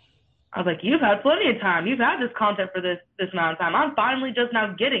 I was like, you've had plenty of time. You've had this content for this amount of time. I'm finally just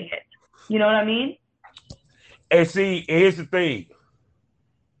now getting it. You know what I mean? And see, here's the thing.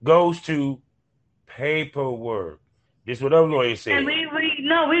 Goes to paperwork. This is what other lawyers said. And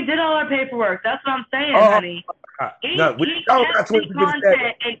we did all our paperwork. That's what I'm saying, honey. No, we don't.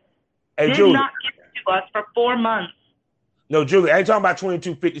 Content and did not give it to us for 4 months. No, Julie, I ain't talking about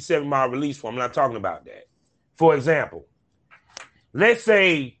 2257 mile release form. I'm not talking about that. For example, let's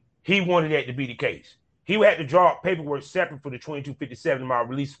say he wanted that to be the case. He would have to draw up paperwork separate for the 2257 mile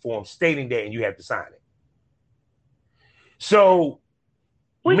release form stating that, and you have to sign it. So,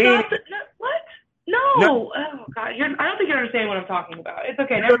 what? No. Oh, God. I don't think you understand what I'm talking about. It's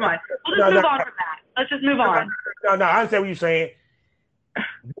okay. Never mind. We'll just move on from that. Let's just move on. No, I understand what you're saying.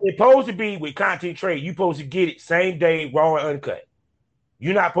 It's supposed to be with content trade. You're supposed to get it same day, raw and uncut.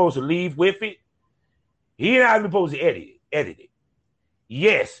 You're not supposed to leave with it. He's not even supposed to edit it.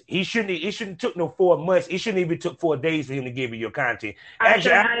 Yes, it shouldn't took no 4 months. It shouldn't even took 4 days for him to give you your content. I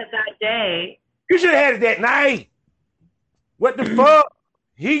should have had it that day. You should have had it that night. What the fuck?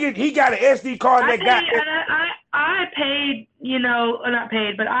 He got an SD card that got. I paid, not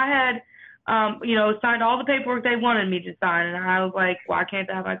paid, but I had, signed all the paperwork they wanted me to sign, and I was like, why can't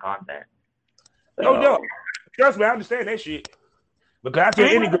I have my content? So, no, trust me, I understand that shit. Because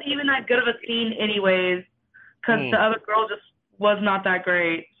it wasn't even that good of a scene, anyways, because the other girl just was not that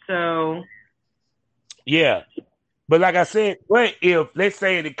great. So, yeah, but like I said, what if, let's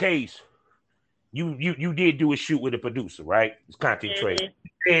say in the case, you did do a shoot with a producer, right? It's content trade. It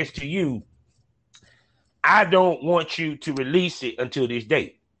says to you, I don't want you to release it until this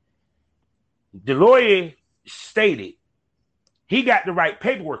date. The lawyer stated he got the right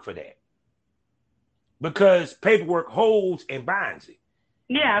paperwork for that because paperwork holds and binds it.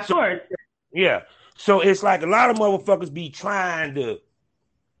 Yeah, of course. Yeah. So it's like a lot of motherfuckers be trying to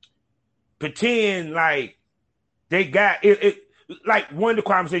pretend like they got it. Like one of the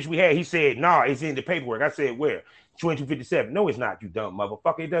conversations we had, he said, nah, it's in the paperwork. I said, where? 2257. No, it's not, you dumb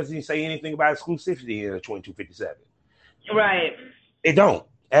motherfucker. It doesn't say anything about exclusivity in 2257. Right. It don't.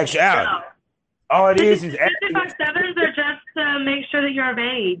 Actuality. No. All it is 257s are just to make sure that you're of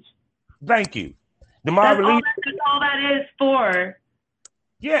age. Thank you. That's all that is for.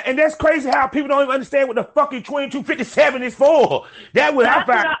 Yeah, and that's crazy how people don't even understand what the fucking 2257 is for. That's like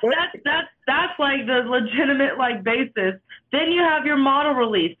the legitimate basis. Then you have your model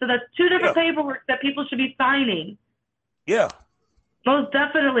release. So that's two different paperwork that people should be signing. Yeah. Most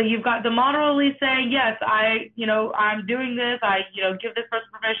definitely. You've got the model release saying, yes, I'm doing this. I, give this person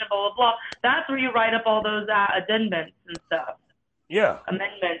permission, blah, blah, blah. That's where you write up all those addendums and stuff. Yeah.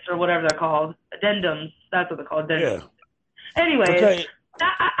 Amendments or whatever they're called. Addendums. That's what they're called. Addendums. Yeah. Anyways. Okay.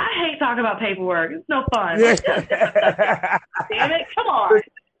 I hate talking about paperwork. It's no fun. Damn it. Come on.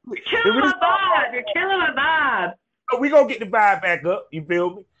 You're killing my vibe. We're going to get the vibe back up. You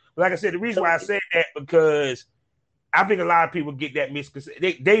feel me? Like I said, the reason why I said that because I think a lot of people get that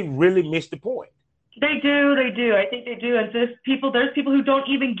misconception. They really miss the point. They do. I think they do. And there's people who don't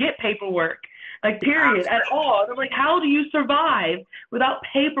even get paperwork, period, at all. They're like, how do you survive without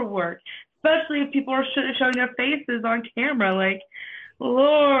paperwork? Especially if people are showing their faces on camera.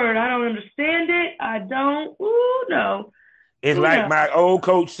 Lord, I don't understand it. I don't. Ooh, no. It's like my old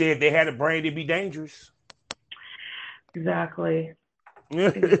coach said, if they had a brain, it'd be dangerous. Exactly.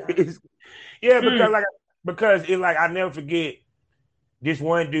 Yeah, because it's like I never forget this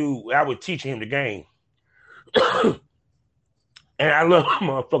one dude. I was teaching him the game, and I love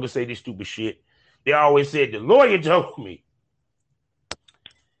motherfuckers say this stupid shit. They always said the lawyer told me.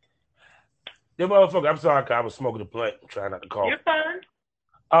 The motherfucker. I'm sorry, I was smoking a blunt. I'm trying not to call. You're fine.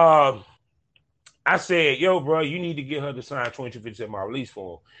 I said, yo, bro, you need to get her to sign 2257 my release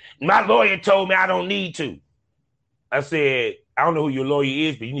form. My lawyer told me I don't need to. I said, I don't know who your lawyer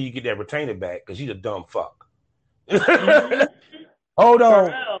is, but you need to get that retainer back because he's a dumb fuck. Hold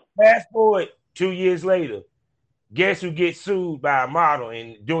on. Fast forward 2 years later. Guess who gets sued by a model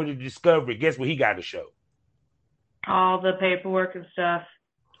and doing the discovery? Guess what he got to show? All the paperwork and stuff.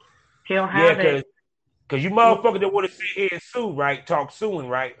 He don't have it. Because you motherfuckers that want to sit here and sue, right? Talk suing,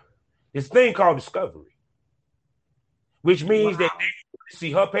 right? This thing called discovery. Which means that they want to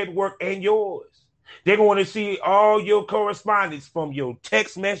see her paperwork and yours. They're going to see all your correspondence from your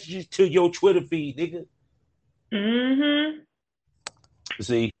text messages to your Twitter feed, nigga. Mm-hmm.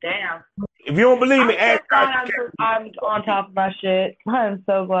 See? Damn. If you don't believe me, ask I'm on top of my shit. I'm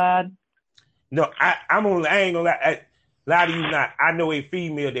so glad. No, I ain't gonna lie to you not. I know a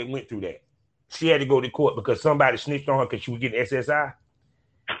female that went through that. she had to go to court because somebody snitched on her because she was getting SSI.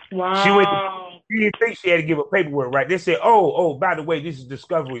 Wow. She didn't think she had to give her paperwork, right? They said, oh, by the way, this is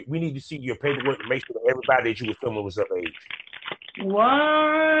Discovery. We need to see your paperwork to make sure that everybody that you were filming was of age.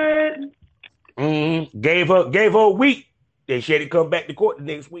 What? Gave her a week. Then she had to come back to court the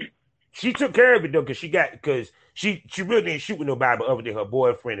next week. She took care of it though, because she really didn't shoot with nobody but other than her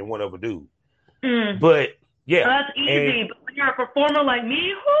boyfriend and one other dude. But yeah, that's easy. But when you're a performer like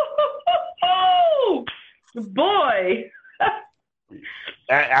me, boy.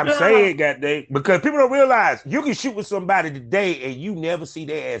 I'm saying, goddamn, because people don't realize you can shoot with somebody today and you never see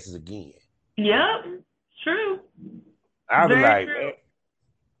their asses again. Yep, true. I was like, true.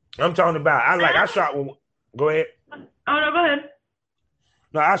 I'm talking about. I shot with. Go ahead. Oh no, go ahead.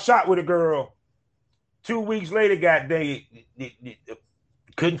 No, I shot with a girl. 2 weeks later, goddamn,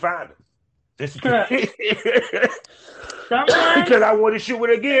 couldn't find her. Because I wanted to shoot with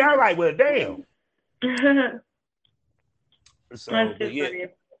her again. I was like, well, damn.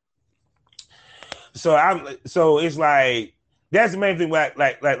 So it's like that's the main thing. Like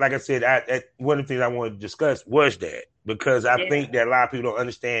I said, one of the things I wanted to discuss was that, because I think that a lot of people don't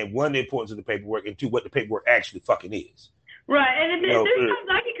understand, one, the importance of the paperwork, and two, what the paperwork actually fucking is. Right, and there's times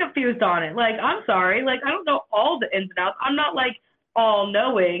I get confused on it. Like, I'm sorry, like I don't know all the ins and outs. I'm not like all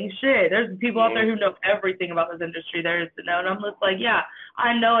knowing shit. There's people out there who know everything about this industry there is to know, and I'm just like, yeah,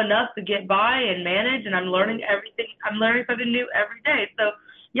 I know enough to get by and manage, and I'm learning everything. I'm learning something new every day. So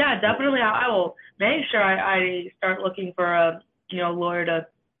yeah, definitely, I will make sure I start looking for a lawyer to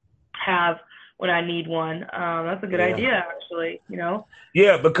have when I need one. That's a good idea, actually.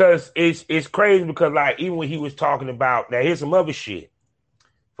 Yeah, because it's crazy, because like even when he was talking about, now here's some other shit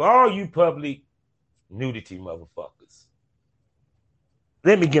for all you public nudity motherfuckers.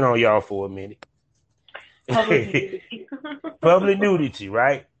 Let me get on y'all for a minute. Public nudity,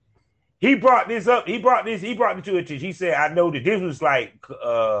 right? He brought this up. He brought it to attention. He said, I know that this was like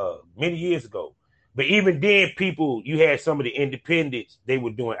many years ago. But even then, you had some of the independents, they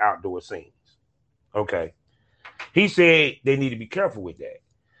were doing outdoor scenes. Okay. He said they need to be careful with that,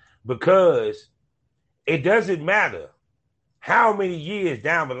 because it doesn't matter how many years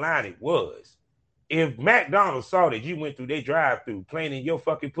down the line it was. If McDonald's saw that you went through their drive-through playing in your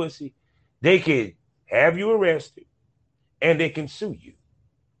fucking pussy, they could have you arrested and they can sue you.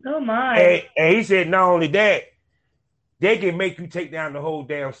 Oh my. And he said not only that, they can make you take down the whole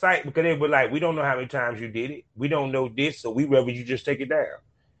damn site, because they were like, we don't know how many times you did it. We don't know this, so we rather you just take it down.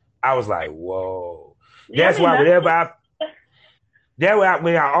 I was like, whoa. That's why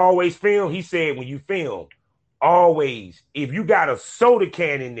when I always film, he said, when you film, always, if you got a soda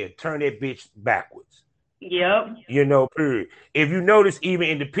can in there, turn that bitch backwards. Yep. Period. If you notice, even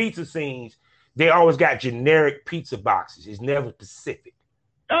in the pizza scenes, they always got generic pizza boxes. It's never specific.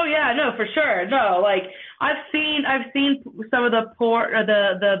 Oh yeah, no, for sure. No, like I've seen some of the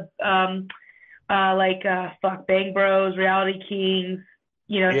Bang Bros, Reality Kings,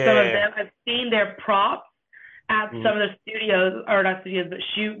 some of them. I've seen their props at some of the studios, or not studios, but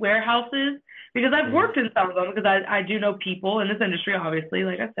shoot warehouses, because I've worked in some of them, because I do know people in this industry, obviously,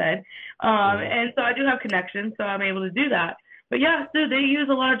 like I said. And so I do have connections, so I'm able to do that. But yeah, so they use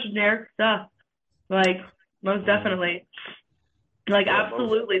a lot of generic stuff, like most definitely. Like,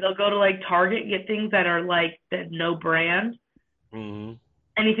 absolutely. They'll go to like Target and get things that are like that no brand. Anything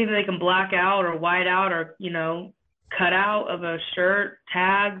that they can black out or white out or, cut out of a shirt,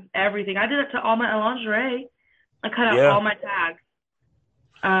 tags, everything. I did it to all my lingerie. I cut out all my tags.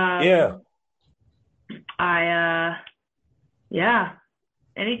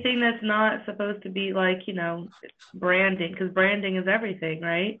 Anything that's not supposed to be like, branding, because branding is everything,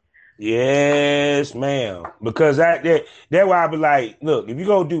 right? Yes, ma'am. Because that's why I be like, look, if you're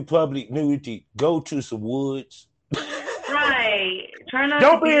going to do public nudity, go to some woods. Right.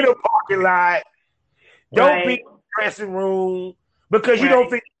 Don't be in a parking lot. Don't be in the dressing room, because you don't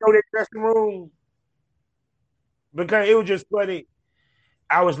think you know that dressing room. Because it was just funny.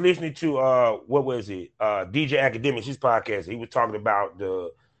 I was listening to DJ Academics, his podcast. He was talking about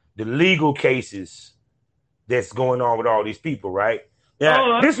the legal cases that's going on with all these people, right?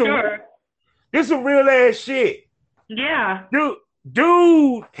 Yeah, this some real ass shit. Yeah.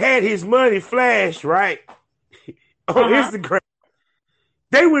 Dude had his money flashed, right? On Instagram.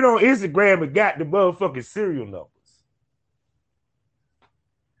 They went on Instagram and got the motherfucking serial numbers.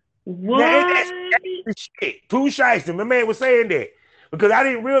 What? That's shit. Pooh Shiesty, my man was saying that. Because I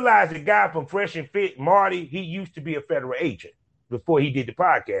didn't realize the guy from Fresh and Fit, Marty, he used to be a federal agent before he did the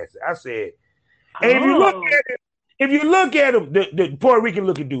podcast. I said, and if you look at him, the Puerto Rican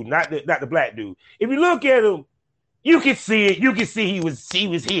looking dude, not the black dude. If you look at him, You can see it. You can see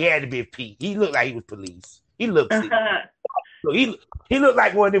he had to be Pete. He looked like he was police. He looked sick. He looked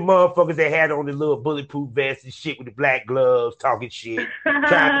like one of them motherfuckers that had on the little bulletproof vest and shit with the black gloves, talking shit,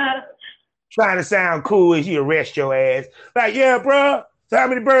 trying to sound cool as he arrest your ass. Like, yeah, bro. So how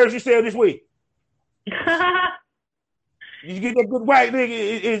many birds you sell this week? Did you get that good white nigga?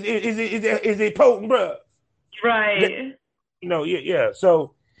 Is it potent, bro? Right. Yeah.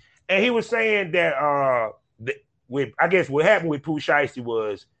 So, and he was saying that I guess what happened with Pooh Shiesty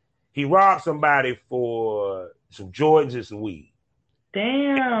was he robbed somebody for some Jordans and some weed.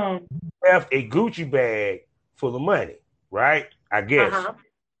 Damn. Left a Gucci bag full of money, right? I guess.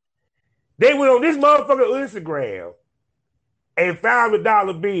 They went on this motherfucker Instagram and found the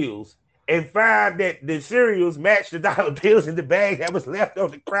dollar bills and found that the cereals matched the dollar bills in the bag that was left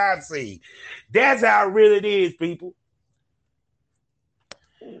on the crime scene. That's how real it is, people.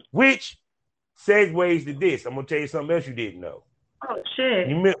 Which segues to this. I'm going to tell you something else you didn't know. Oh, shit.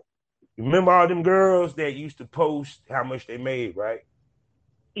 You remember all them girls that used to post how much they made, right?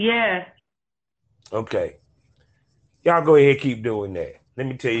 Yeah. Okay. Y'all go ahead and keep doing that. Let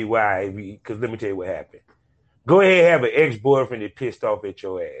me tell you why, because let me tell you what happened. Go ahead and have an ex-boyfriend that pissed off at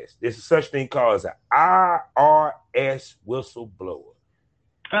your ass. There's a such thing called as an IRS whistleblower.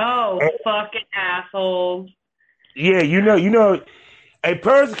 Oh, fucking assholes. Yeah, you know, a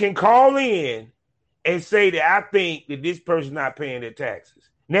person can call in and say that I think that this person's not paying their taxes.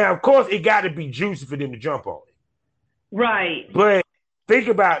 Now, of course, it got to be juicy for them to jump on it. Right. But think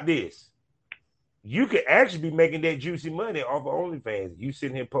about this. You could actually be making that juicy money off of OnlyFans. You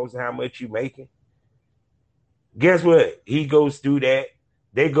sitting here posting how much you making. Guess what? He goes through that.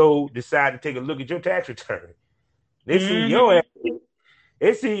 They go decide to take a look at your tax return. They see your ass.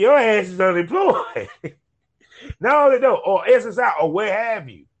 They see your ass is unemployed. No, they don't. Or SSI or what have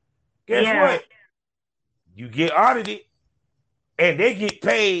you. Guess what? You get audited. And they get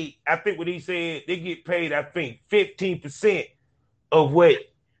paid, I think what he said, they get paid, I think, 15% of what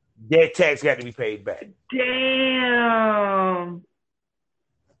that tax got to be paid back. Damn.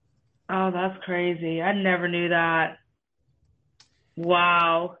 Oh, that's crazy. I never knew that.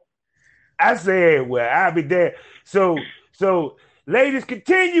 Wow. I said, well, I'll be there. So ladies,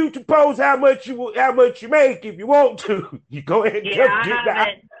 continue to post how much you make if you want to. You go ahead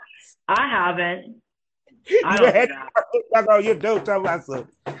and I haven't. I don't had to on your dope talking about some.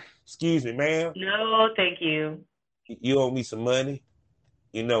 Excuse me, ma'am. No, thank you. You owe me some money.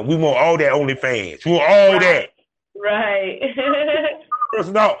 You know, we want all that OnlyFans. We want all that. Right.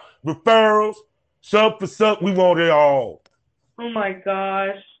 No, referrals, sub for sub. We want it all. Oh my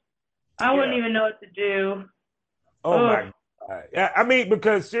gosh. I wouldn't even know what to do. Oh my God. I mean,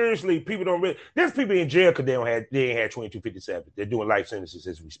 because seriously, people don't really. There's people in jail because they ain't had 2257. They're doing life sentences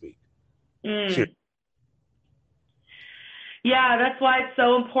as we speak. Sure. Yeah, that's why it's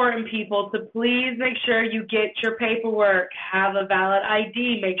so important, people, to please make sure you get your paperwork, have a valid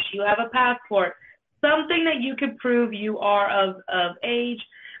ID, make sure you have a passport, something that you can prove you are of age,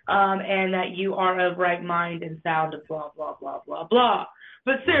 and that you are of right mind and sound, and blah, blah, blah, blah, blah.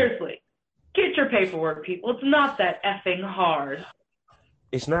 But seriously, get your paperwork, people. It's not that effing hard.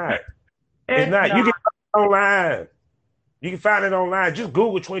 It's not. It's not. You can find it online. You can find it online. Just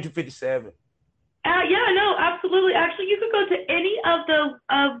Google 2257. Yeah, no, absolutely. Actually, you could go to any of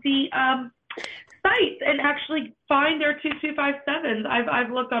the sites and actually find their 2257s.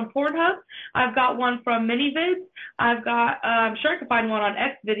 I've looked on Pornhub. I've got one from ManyVids. I'm sure I could find one on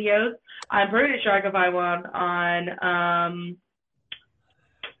X videos. I'm pretty sure I could find one on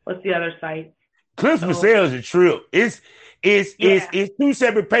what's the other site? Clips for Sale is a trip. It's two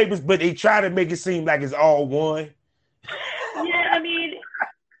separate papers, but they try to make it seem like it's all one. Yeah, I mean,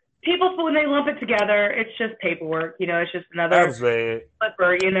 people, when they lump it together, it's just paperwork, it's just another flipper,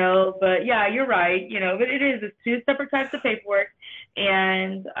 but yeah, you're right, but it's two separate types of paperwork,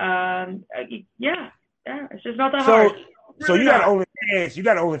 and it's just not that hard. So you got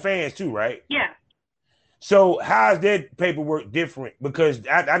OnlyFans too, right? Yeah. So how is that paperwork different? Because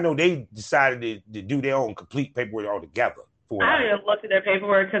I know they decided to do their own complete paperwork altogether. I haven't even looked at their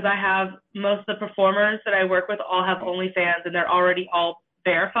paperwork because I have most of the performers that I work with all have OnlyFans and they're already all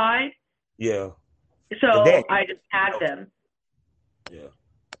verified. Yeah. So I just tag them. Yeah.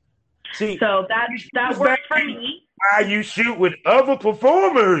 See, so that works for me. Why you shoot with other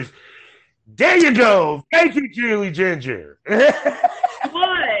performers? There you go. Thank you, Julie Ginger.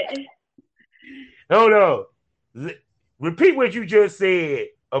 What? Hold on. Repeat what you just said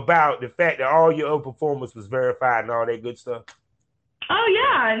about the fact that all your other performers was verified and all that good stuff. Oh,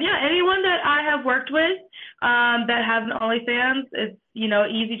 yeah. Anyone that I have worked with that has an OnlyFans, it's,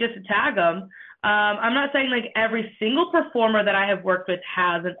 easy just to tag them. I'm not saying like every single performer that I have worked with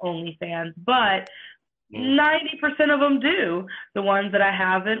has an OnlyFans, but 90% of them do. The ones that I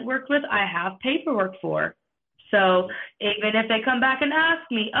haven't worked with, I have paperwork for. So even if they come back and ask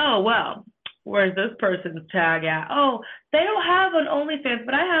me, oh, well, where's this person's tag at? Oh, they don't have an OnlyFans,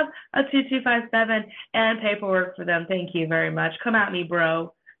 but I have a 2257 and paperwork for them. Thank you very much. Come at me,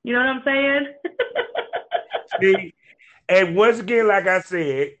 bro. You know what I'm saying? See, and once again, like I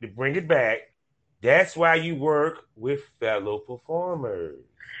said, to bring it back, that's why you work with fellow performers.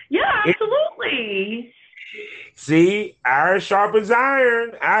 Yeah, absolutely. See, iron sharpens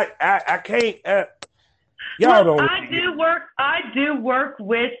iron. I can't. Y'all don't. I do work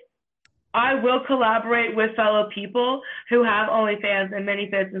with. I will collaborate with fellow people who have OnlyFans and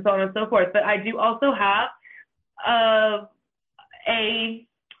ManyFans and so on and so forth. But I do also have a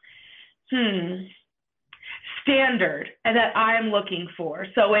standard and that I am looking for.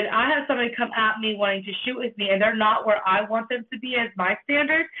 So when I have somebody come at me wanting to shoot with me and they're not where I want them to be as my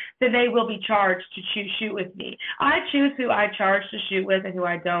standard, then they will be charged to shoot with me. I choose who I charge to shoot with and who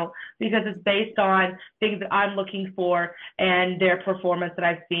I don't because it's based on things that I'm looking for and their performance that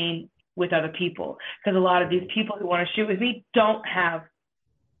I've seen with other people. Because a lot of these people who want to shoot with me don't have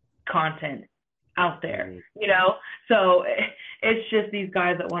content out there, you know? So it's just these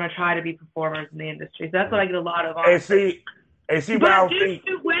guys that want to try to be performers in the industry. So that's what I get a lot of. And see, but I do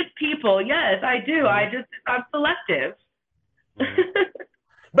shoot with people. Yes, I do. I'm selective.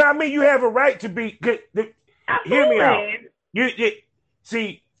 But I mean, you have a right to be good. Hear me out. You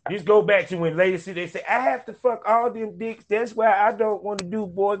see, just go back to when ladies say, they say, I have to fuck all them dicks. That's why I don't want to do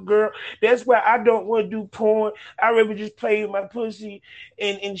boy, girl. That's why I don't want to do porn. I rather just play with my pussy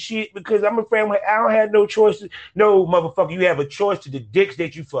and shit because I'm afraid I don't have no choices. No, motherfucker, you have a choice to the dicks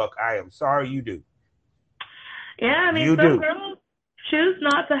that you fuck. I am sorry you do. Yeah, I mean, some girls choose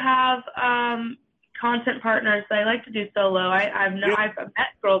not to have content partners. They like to do solo. I've met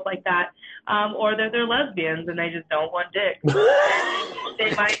girls like that, or they're lesbians and they just don't want dick.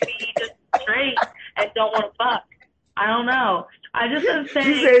 They might be just straight and don't want to fuck. I don't know. I just am saying.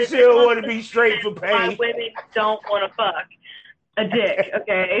 She said she don't want to be straight for pain. Why women don't want to fuck a dick?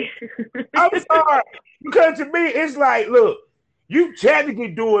 Okay. I'm sorry because to me it's like, look, you technically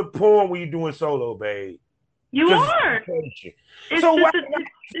doing porn when you're doing solo, babe. You are. It's so just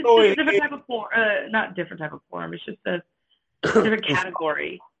a different type of porn. Not different type of porn. It's just a different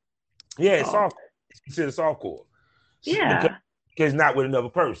category. Yeah, it's soft. It's considered softcore. Yeah. Because not with another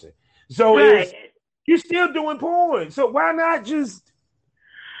person. So you're still doing porn. So why not just?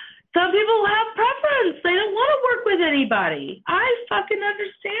 Some people have preference. They don't want to work with anybody. I fucking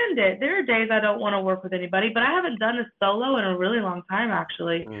understand it. There are days I don't want to work with anybody, but I haven't done a solo in a really long time,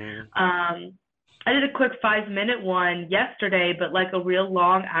 actually. I did a quick 5-minute one yesterday, but like a real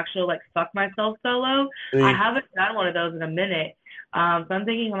long actual like fuck myself solo. I haven't done one of those in a minute. So I'm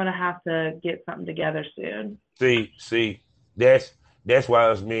thinking I'm gonna have to get something together soon. See, that's why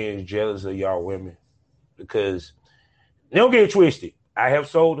us men is jealous of y'all women. Because don't get it twisted. I have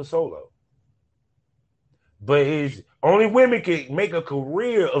sold a solo. But it's only women can make a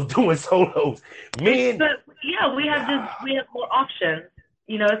career of doing solos. Men yeah, we have more options,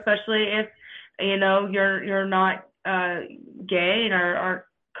 you know, especially if you know, you're not gay and aren't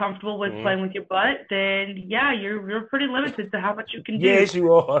comfortable with playing with your butt, then yeah, you're pretty limited to how much you can do. Yes,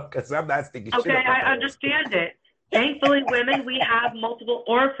 you are, because I'm not sticking shit. Okay, I understand it. Thankfully, women, we have multiple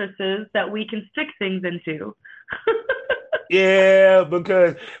orifices that we can stick things into. Yeah,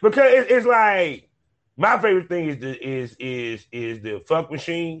 because it's like my favorite thing is the fuck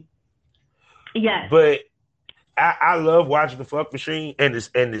machine. Yes. But I love watching the fuck machine and the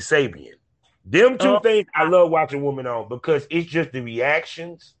Sapien. Them two things I love watching women on because it's just the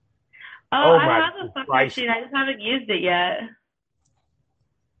reactions. Oh I have a fuck machine. I just haven't used it yet.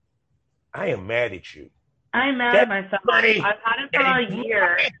 I am mad at you. I'm mad at myself. I've had it for a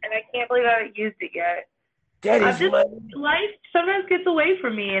year, and I can't believe I haven't used it yet. That is money. Life sometimes gets away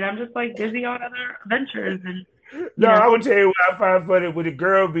from me, and I'm just like busy on other ventures. And I would tell you what I find funny when the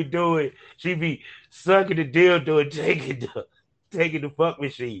girl be doing. She be sucking the dildo and taking the fuck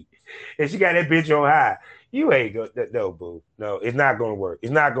machine. And she got that bitch on high. You ain't go no, boo. No, it's not gonna work.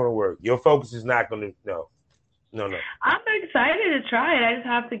 It's not gonna work. Your focus is not gonna no. I'm excited to try it. I just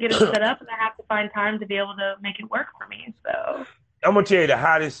have to get it set up and I have to find time to be able to make it work for me. So I'm gonna tell you the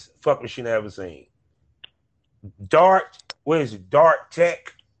hottest fuck machine I ever seen. Dart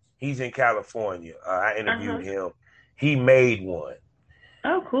Tech? He's in California. I interviewed him. He made one.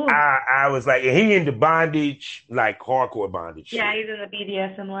 Oh, cool. I was like, and he into bondage, like hardcore bondage. Yeah, he's in the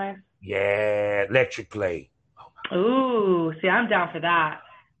BDSM life. Yeah, electric play. Ooh, see, I'm down for that.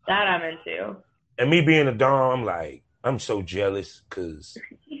 That I'm into. And me being a dom, I'm like, I'm so jealous because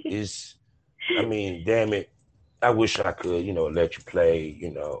damn it, I wish I could, let you play,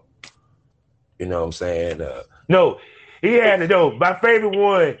 You know what I'm saying? No, he had my favorite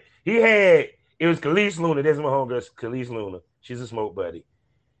one. It was Khalees Luna. That's my homegirl, Khalees Luna. She's a smoke buddy.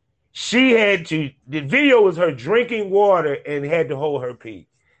 The video was her drinking water and had to hold her pee.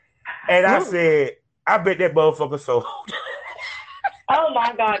 And I said, I bet that motherfucker sold. Oh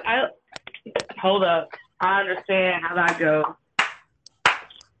my God. Hold up. I understand how that goes.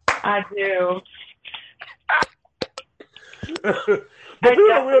 I do. But you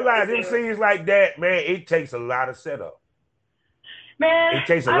don't realize them scenes like that, man, it takes a lot of setup. Man. It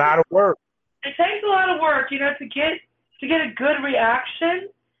takes a lot of work. It takes a lot of work, to get a good reaction,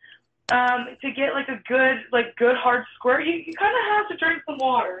 to get like a good hard squirt, you kind of have to drink some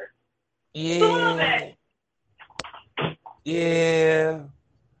water. Yeah. Just a little bit. Yeah.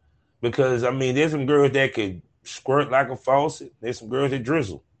 Because there's some girls that could squirt like a faucet. There's some girls that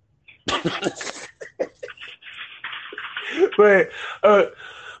drizzle. But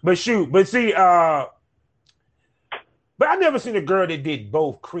I never seen a girl that did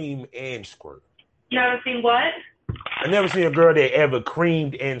both cream and squirt. You never seen what? I never seen a girl that ever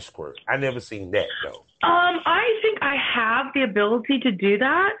creamed and squirt. I never seen that though. I think I have the ability to do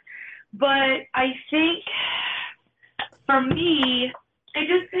that, but I think for me, it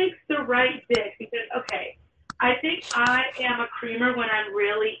just takes the right dick because I think I am a creamer when I'm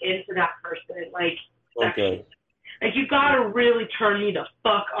really into that person, like. Okay. Like, you gotta really turn me the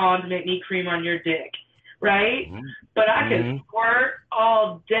fuck on to make me cream on your dick, right? Mm-hmm. But I can squirt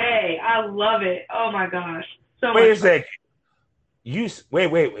all day. I love it. Oh my gosh. Wait a second.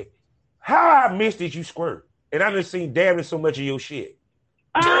 Wait. How I missed that you squirt? And I just seen dabbing so much of your shit.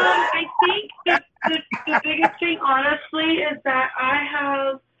 I think the biggest thing, honestly, is that I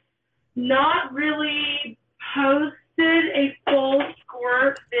have not really posted a full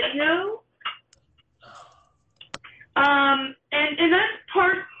squirt video. And that's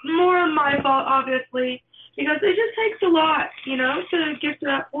part more of my fault, obviously, because it just takes a lot, to get to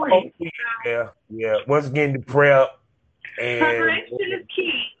that point. Yeah. Once again, the prep and preparation is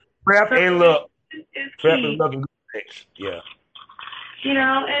key. Prep and look. Prep key. and looking good. Yeah. And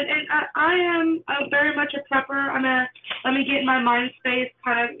I am very much a prepper. Let me get in my mind space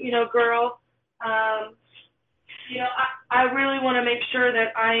kind of, girl. I really want to make sure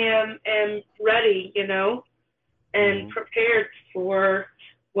that I am ready, and prepared for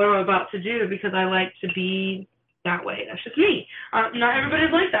what I'm about to do because I like to be that way. That's just me. Not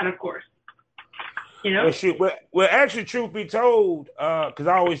everybody's like that, of course. Well, actually, truth be told, because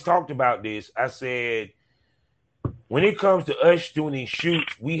I always talked about this, I said, when it comes to us doing these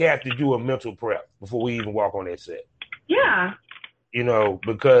shoots, we have to do a mental prep before we even walk on that set. Yeah.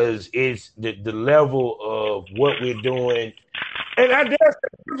 Because it's the level of what we're doing. And I guess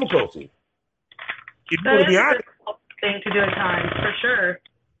that's difficulty. That is a difficult thing to do at times, for sure.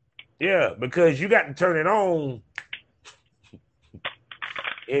 Yeah, because you got to turn it on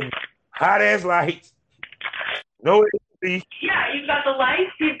in hot ass lights. No AC. Yeah, you've got the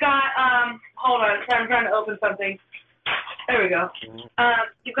lights. You've got hold on, I'm trying to open something. There we go.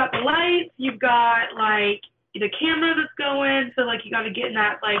 You've got the lights. You've got like the camera that's going. So like you got to get in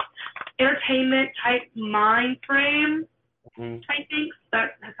that like entertainment type mind frame. I think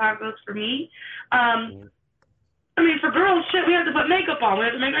that's how it goes for me. For girls, shit, we have to put makeup on. We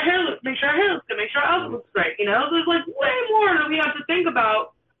have to make sure our hair looks good, make sure our outfit looks great. There's like way more that we have to think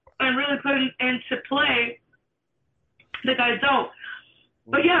about and really put into play that guys don't.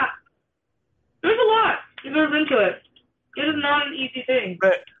 But yeah, there's a lot that goes into it. It is not an easy thing.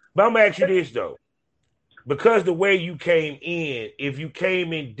 But I'm gonna ask you this though. Because the way you came in, if you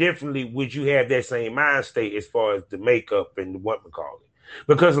came in differently, would you have that same mind state as far as the makeup and what we call it?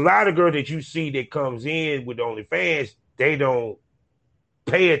 Because a lot of girls that you see that comes in with OnlyFans, they don't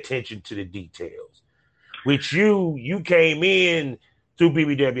pay attention to the details. With you came in through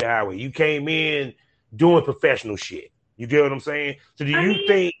BBW Highway. You came in doing professional shit. You get what I'm saying? So do you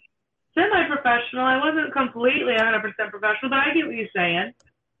think... Semi-professional. I wasn't completely 100% professional, but I get what you're saying.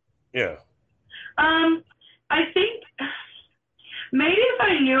 Yeah. I think maybe if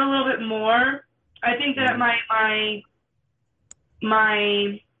I knew a little bit more, I think that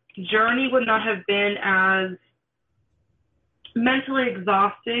my journey would not have been as mentally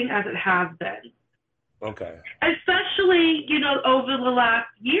exhausting as it has been. Okay. Especially, over the last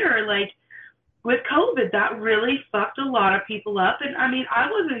year, like with COVID, that really fucked a lot of people up. And I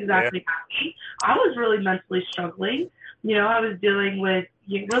wasn't exactly happy. I was really mentally struggling. I was dealing with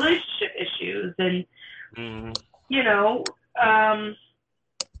relationship issues and,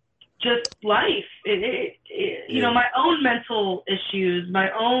 just life. You know, my own mental issues, my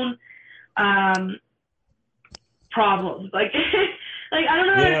own problems. Like, like I don't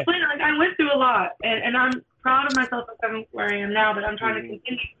know how to explain it. Like, I went through a lot, and I'm proud of myself where I am now. But I'm trying to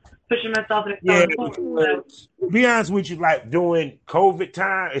continue pushing myself and excelling forward. To be honest with you, like during COVID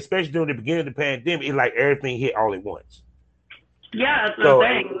time, especially during the beginning of the pandemic, it like everything hit all at once. Yeah, that's what I'm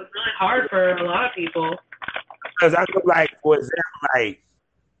saying. It was really hard for a lot of people. Because I feel like, for example, like,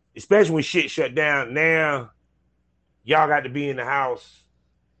 especially when shit shut down, now y'all got to be in the house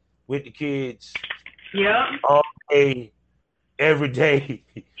with the kids. Yep. All day, every day.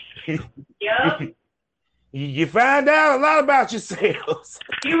 Yep. You find out a lot about yourselves.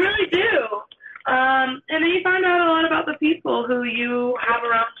 You really do. And then you find out a lot about the people who you have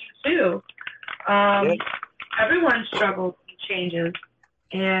around you too. Everyone struggles and changes.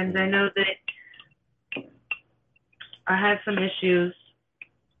 And I know that I had some issues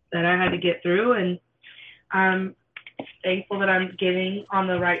that I had to get through, and I'm thankful that I'm getting on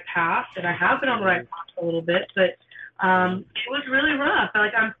the right path, and I have been on the right path for a little bit, but it was really rough.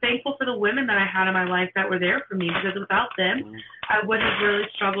 Like, I'm thankful for the women that I had in my life that were there for me, because without them, I would have really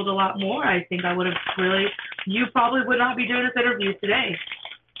struggled a lot more. I think I would have really, you probably would not be doing this interview today.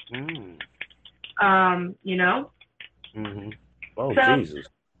 You know? Oh, so, Jesus.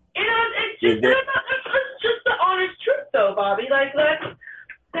 You know, it's just the honest truth, though, Bobby. Like,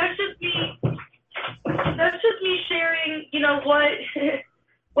 that's just me sharing, you know, what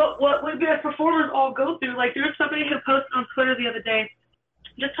we as performers all go through. Like, there was somebody who posted on Twitter the other day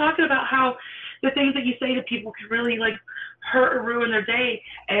just talking about how the things that you say to people can really, like, hurt or ruin their day,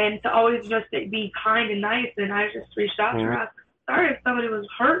 and to always just be kind and nice. And I just reached out to her. I was sorry if somebody was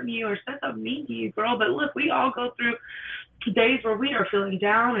hurting you or said something mean to you, girl, but look, we all go through days where we are feeling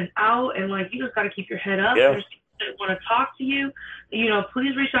down and out, and, like, you just got to keep your head up. There's people that want to talk to you. You know,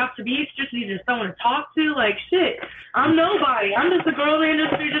 please reach out to me if you just need someone to talk to. Like, shit, I'm nobody. I'm just a girl in the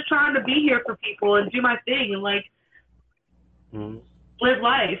industry just trying to be here for people and do my thing and, like, live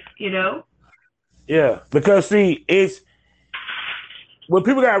life, you know? Yeah, because, see, it's what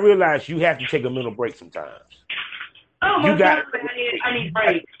people got to realize, you have to take a mental break sometimes. Oh, most definitely. I need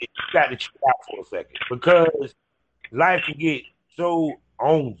breaks. You got to chill out for a second, because life can get so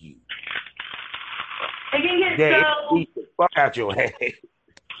on you. It can get so... It the fuck out your head.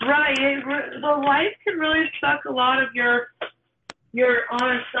 Right. The life can really suck a lot of your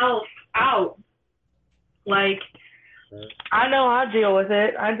honest self out. Like, I know I deal with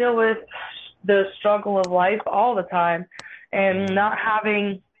it. I deal with the struggle of life all the time, and not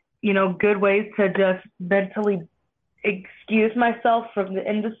having, you know, good ways to just mentally excuse myself from the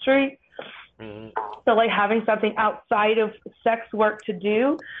industry. So, like, having something outside of sex work to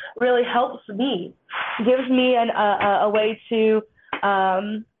do really helps me. Gives me a way to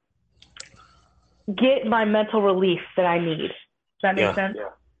get my mental relief that I need. Does that make sense?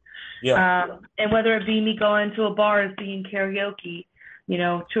 Yeah. And whether it be me going to a bar and singing karaoke, you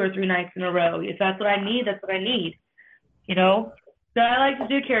know, 2 or 3 nights in a row. If that's what I need, that's what I need. You know? So I like to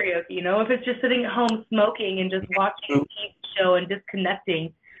do karaoke, you know? If it's just sitting at home smoking and just watching a TV show and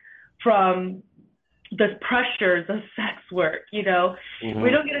disconnecting from the pressures of sex work, you know? We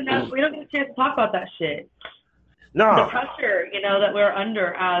don't get a chance to talk about that shit. No. The pressure, you know, that we're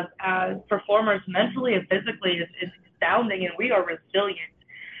under as performers, mentally and physically, is astounding, and we are resilient.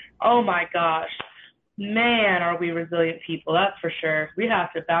 Oh my gosh, man, are we resilient people? That's for sure. We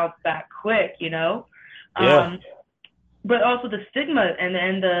have to bounce back quick, you know. But also the stigma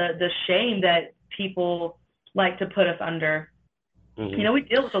and the shame that people like to put us under. You know, we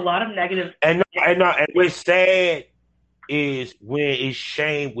deal with a lot of negative. And what's sad is when it's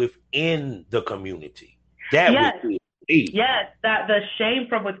shame within the community. Yes, that the shame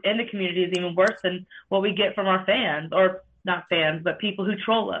from within the community is even worse than what we get from our fans, or not fans, but people who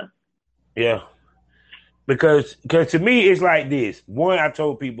troll us. Yeah, because to me it's like this. One, I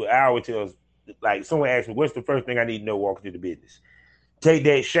told people, I always tell, like, someone asked me, "What's the first thing I need to know walking through the business?" Take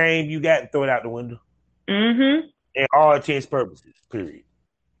that shame you got and throw it out the window. And all intents and purposes, period.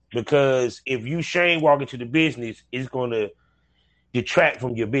 Because if you shame walking to the business, it's going to detract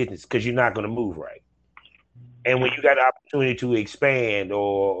from your business because you're not going to move right. And when you got the opportunity to expand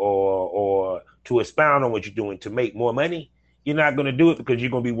or to expound on what you're doing to make more money, you're not going to do it because you're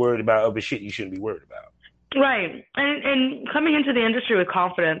going to be worried about other shit you shouldn't be worried about. Right. And coming into the industry with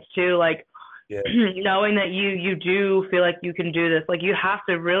confidence too, like, knowing that you do feel like you can do this, like, you have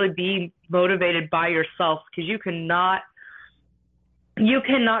to really be motivated by yourself, because you cannot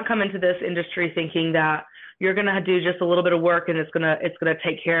come into this industry thinking that you're going to do just a little bit of work and it's going to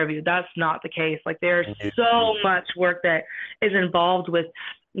take care of you. That's not the case. Like, there's so much work that is involved with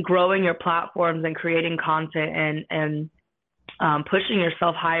growing your platforms and creating content and pushing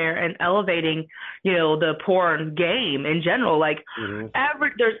yourself higher and elevating, the porn game in general. Like there's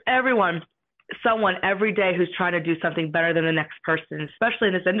someone every day who's trying to do something better than the next person, especially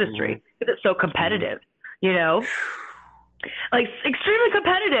in this industry because it's so competitive, like extremely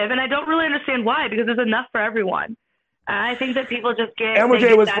competitive. And I don't really understand why, because there's enough for everyone. I think that people just get that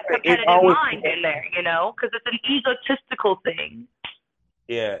competitive mind in there, because it's an egotistical thing.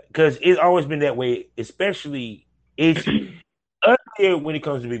 Yeah, because it's always been that way, especially it's ugly when it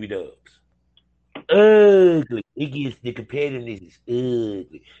comes to BB Dubs. Ugly. It gets, the competitiveness is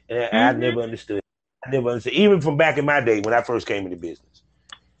ugly. And I never understood. Even from back in my day when I first came into business.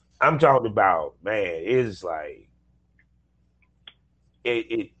 I'm talking about, man, it's like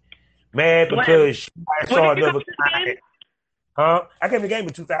because I saw another client. I came to the game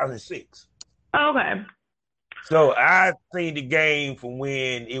in 2006. Okay. So I seen the game from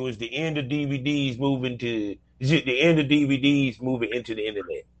when it was the end of DVDs moving into the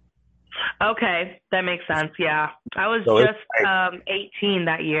internet. Okay, that makes sense. Yeah, I was 18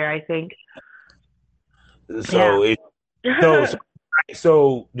 that year, I think. So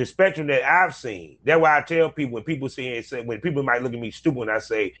so the spectrum that I've seen. That's why I tell people, when people when people might look at me stupid when I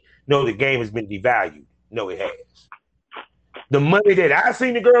say, no, the game has been devalued. No, it has. The money that I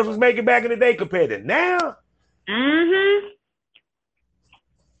seen the girls was making back in the day compared to now.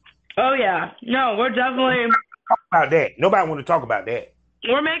 Oh yeah, no, we're definitely talk about that. Nobody want to talk about that.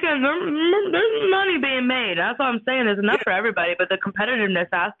 There's money being made. That's what I'm saying. There's enough for everybody, but the competitiveness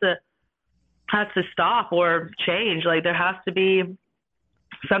has to stop or change. Like there has to be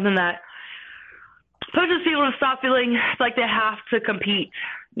something that pushes people to stop feeling like they have to compete.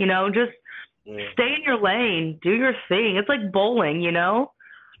 Just stay in your lane, do your thing. It's like bowling.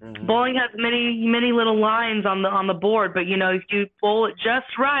 Bowling has many little lines on the board, but if you bowl it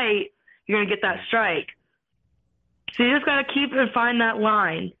just right, you're gonna get that strike. So you just gotta keep and find that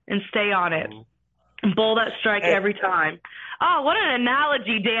line and stay on it. And bowl that strike every time. Oh, what an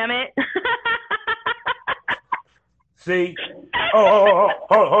analogy, damn it. See? Hold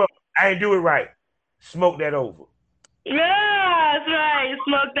on. I ain't do it right. Smoke that over. Yeah, that's right.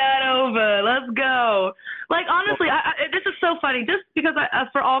 Smoke that over. Let's go. Like, honestly, this is so funny. Just because,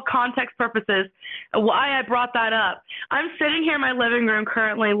 for all context purposes, why I brought that up. I'm sitting here in my living room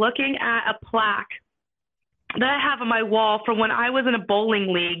currently looking at a plaque that I have on my wall from when I was in a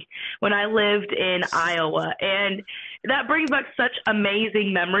bowling league when I lived in Iowa. And that brings back such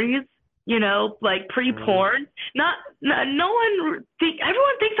amazing memories, like pre-porn. Everyone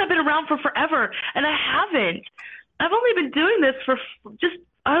thinks I've been around for forever, and I haven't. I've only been doing this for just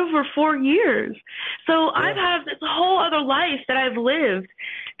over 4 years. So I've had this whole other life that I've lived,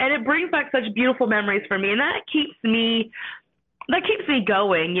 and it brings back such beautiful memories for me. And that keeps me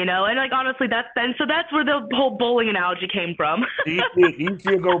going, and like, honestly, that's where the whole bowling analogy came from. Do you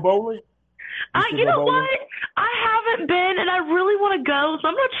still go bowling? You know what? I haven't been, and I really want to go, so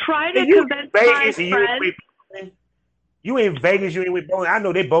I'm going to try to convince my friends. You in Vegas, you ain't with bowling. I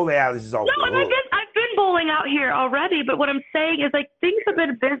know they bowling alleys is off the hook. I've been bowling out here already, but what I'm saying is, like, things have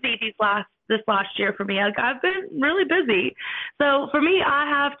been busy this last year for me. Like, I've been really busy. So for me, I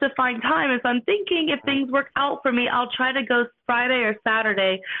have to find time. And so I'm thinking if things work out for me, I'll try to go Friday or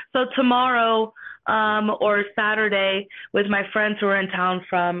Saturday. So tomorrow or Saturday with my friends who are in town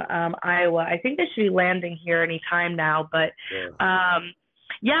from Iowa. I think they should be landing here any time now. But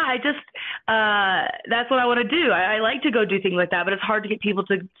I just that's what I want to do. I like to go do things like that, but it's hard to get people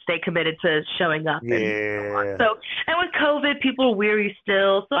to stay committed to showing up. And with COVID, people are weary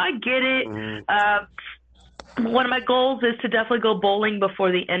still, so I get it. One of my goals is to definitely go bowling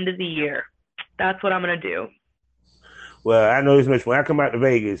before the end of the year. That's what I'm going to do. Well, I know this much. When I come out to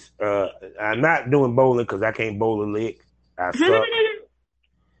Vegas, I'm not doing bowling because I can't bowl a lick. I suck.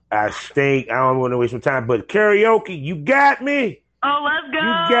 I stink. I don't want to waste my time. But karaoke, you got me. Oh, let's go.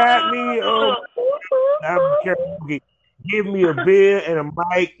 You got me. Oh, karaoke. Give me a beer and a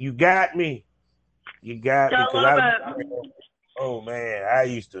mic. You got me. You got me. Oh, man. I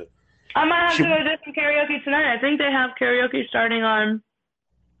used to. I might have to go do some karaoke tonight. I think they have karaoke starting on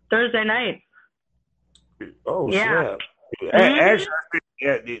Thursday night. Oh, yeah. Actually,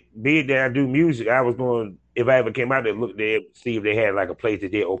 being that I do music, I was going, if I ever came out there, look there, see if they had like a place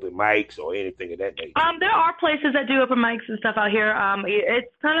that did open mics or anything of that nature. There are places that do open mics and stuff out here. It's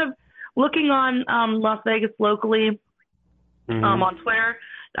kind of looking on Las Vegas locally on Twitter.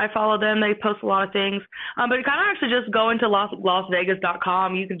 I follow them. They post a lot of things. But you kind of actually just go into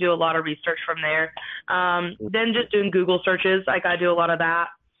LasVegas.com. You can do a lot of research from there. Then just doing Google searches. Like I do a lot of that.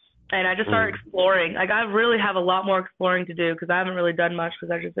 And I just started exploring. Like, I really have a lot more exploring to do because I haven't really done much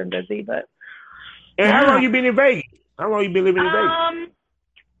because I've just been busy. But And how long you been in Vegas? How long you been living in Vegas?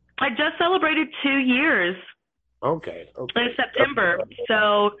 I just celebrated 2 years. Okay. In September.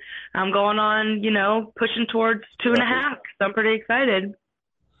 So I'm going on, pushing towards 2.5. So I'm pretty excited.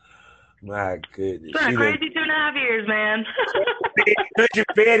 My goodness. It's been a crazy 2.5 years, man. Country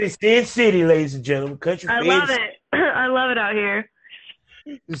Fed in Sin City, ladies and gentlemen. I love it. I love it out here.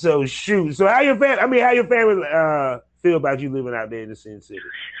 So shoot. So how your family feel about you living out there in the Sin City?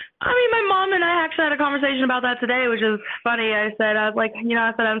 I mean, my mom and I actually had a conversation about that today, which is funny. I said, I'm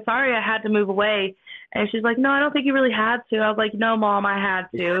sorry I had to move away. And she's like, no, I don't think you really had to. I was like, no, Mom, I had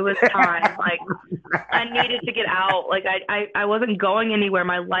to. It was time. Like, I needed to get out. Like, I wasn't going anywhere.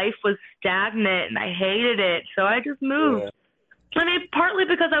 My life was stagnant, and I hated it. So I just moved. Yeah. I mean, partly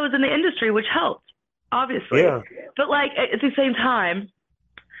because I was in the industry, which helped, obviously. Yeah. But, like, at the same time,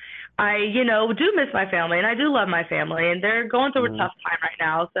 I, do miss my family, and I do love my family, and they're going through a tough time right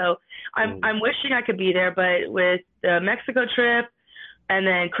now. So I'm wishing I could be there, but with the Mexico trip, and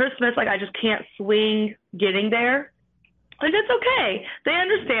then Christmas, like, I just can't swing getting there. And it's okay. They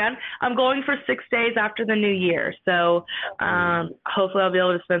understand. I'm going for 6 days after the new year. So hopefully I'll be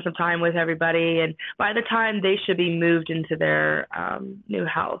able to spend some time with everybody. And by the time they should be moved into their new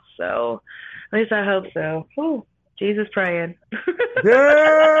house. So at least I hope so. Ooh, Jesus praying.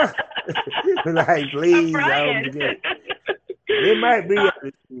 Yeah. Like, please. It might be.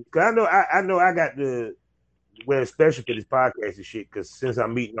 I know I got the... Well, especially for this podcast and shit, because since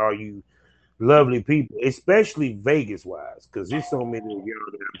I'm meeting all you lovely people, especially Vegas-wise, because there's so many of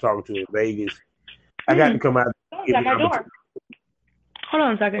y'all that I'm talking to in Vegas, I got to come out. At my door. Hold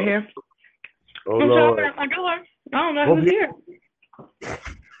on a second here. Oh, Lord. At my door. I don't know who's here.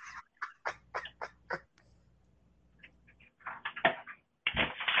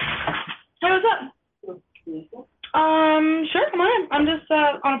 Hey, what's up? Sure, come on in. I'm just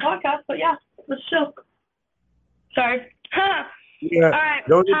on a podcast, but yeah, let's chill. Sorry. Yeah. All right.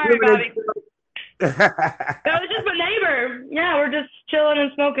 Hi, Bobby. That was just my neighbor. Yeah, we're just chilling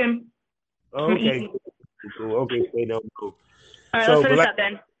and smoking. Okay. Cool. Okay. Stay down. Cool. All right, let's finish up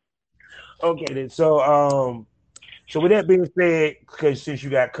then. Okay, then. So with that being said, because since you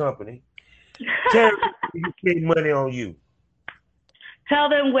got company, tell them you spend money on you. Tell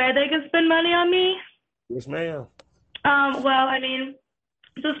them where they can spend money on me? Yes, ma'am. Well, I mean,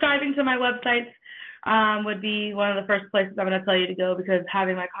 subscribing to my websites would be one of the first places I'm going to tell you to go, because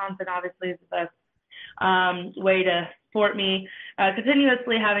having my content obviously is the best way to support me,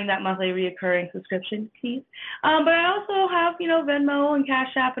 continuously having that monthly reoccurring subscription piece. But I also have, Venmo and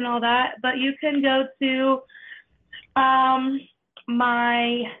Cash App and all that. But you can go to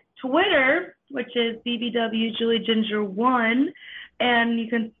my Twitter, which is BBWJulieGinger1, and you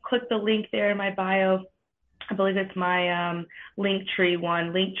can click the link there in my bio. I believe it's my Linktree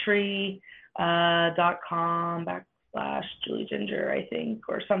one, Linktree.com/Julie Ginger, I think,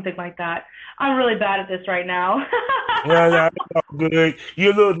 or something like that. I'm really bad at this right now. Yeah, it's all good.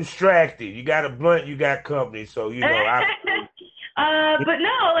 You're a little distracted. You got a blunt, you got company, so but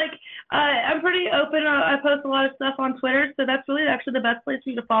no, like I'm pretty open. I post a lot of stuff on Twitter, so that's really actually the best place for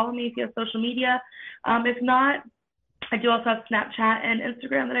you to follow me if you have social media. If not, I do also have Snapchat and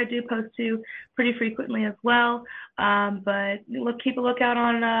Instagram that I do post to pretty frequently as well. But keep a lookout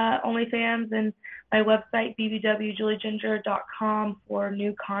on OnlyFans and my website, bbwjulieginger.com, for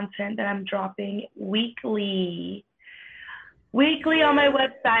new content that I'm dropping weekly on my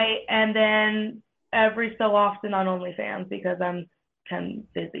website, and then every so often on OnlyFans because I'm kind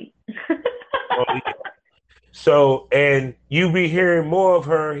of busy. Oh, yeah. So, and you be hearing more of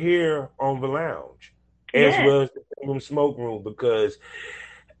her here on the lounge, as well as the smoke room, because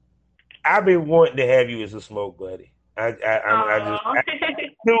I've been wanting to have you as a smoke buddy. I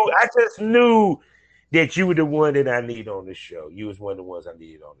just knew that you were the one that I need on the show. You was one of the ones I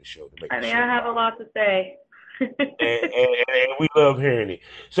needed on the show to make. I have a lot to say. and we love hearing it.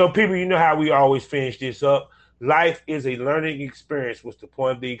 So, people, you know how we always finish this up. Life is a learning experience. What's the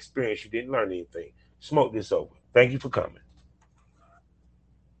point of the experience? You didn't learn anything. Smoke this over. Thank you for coming.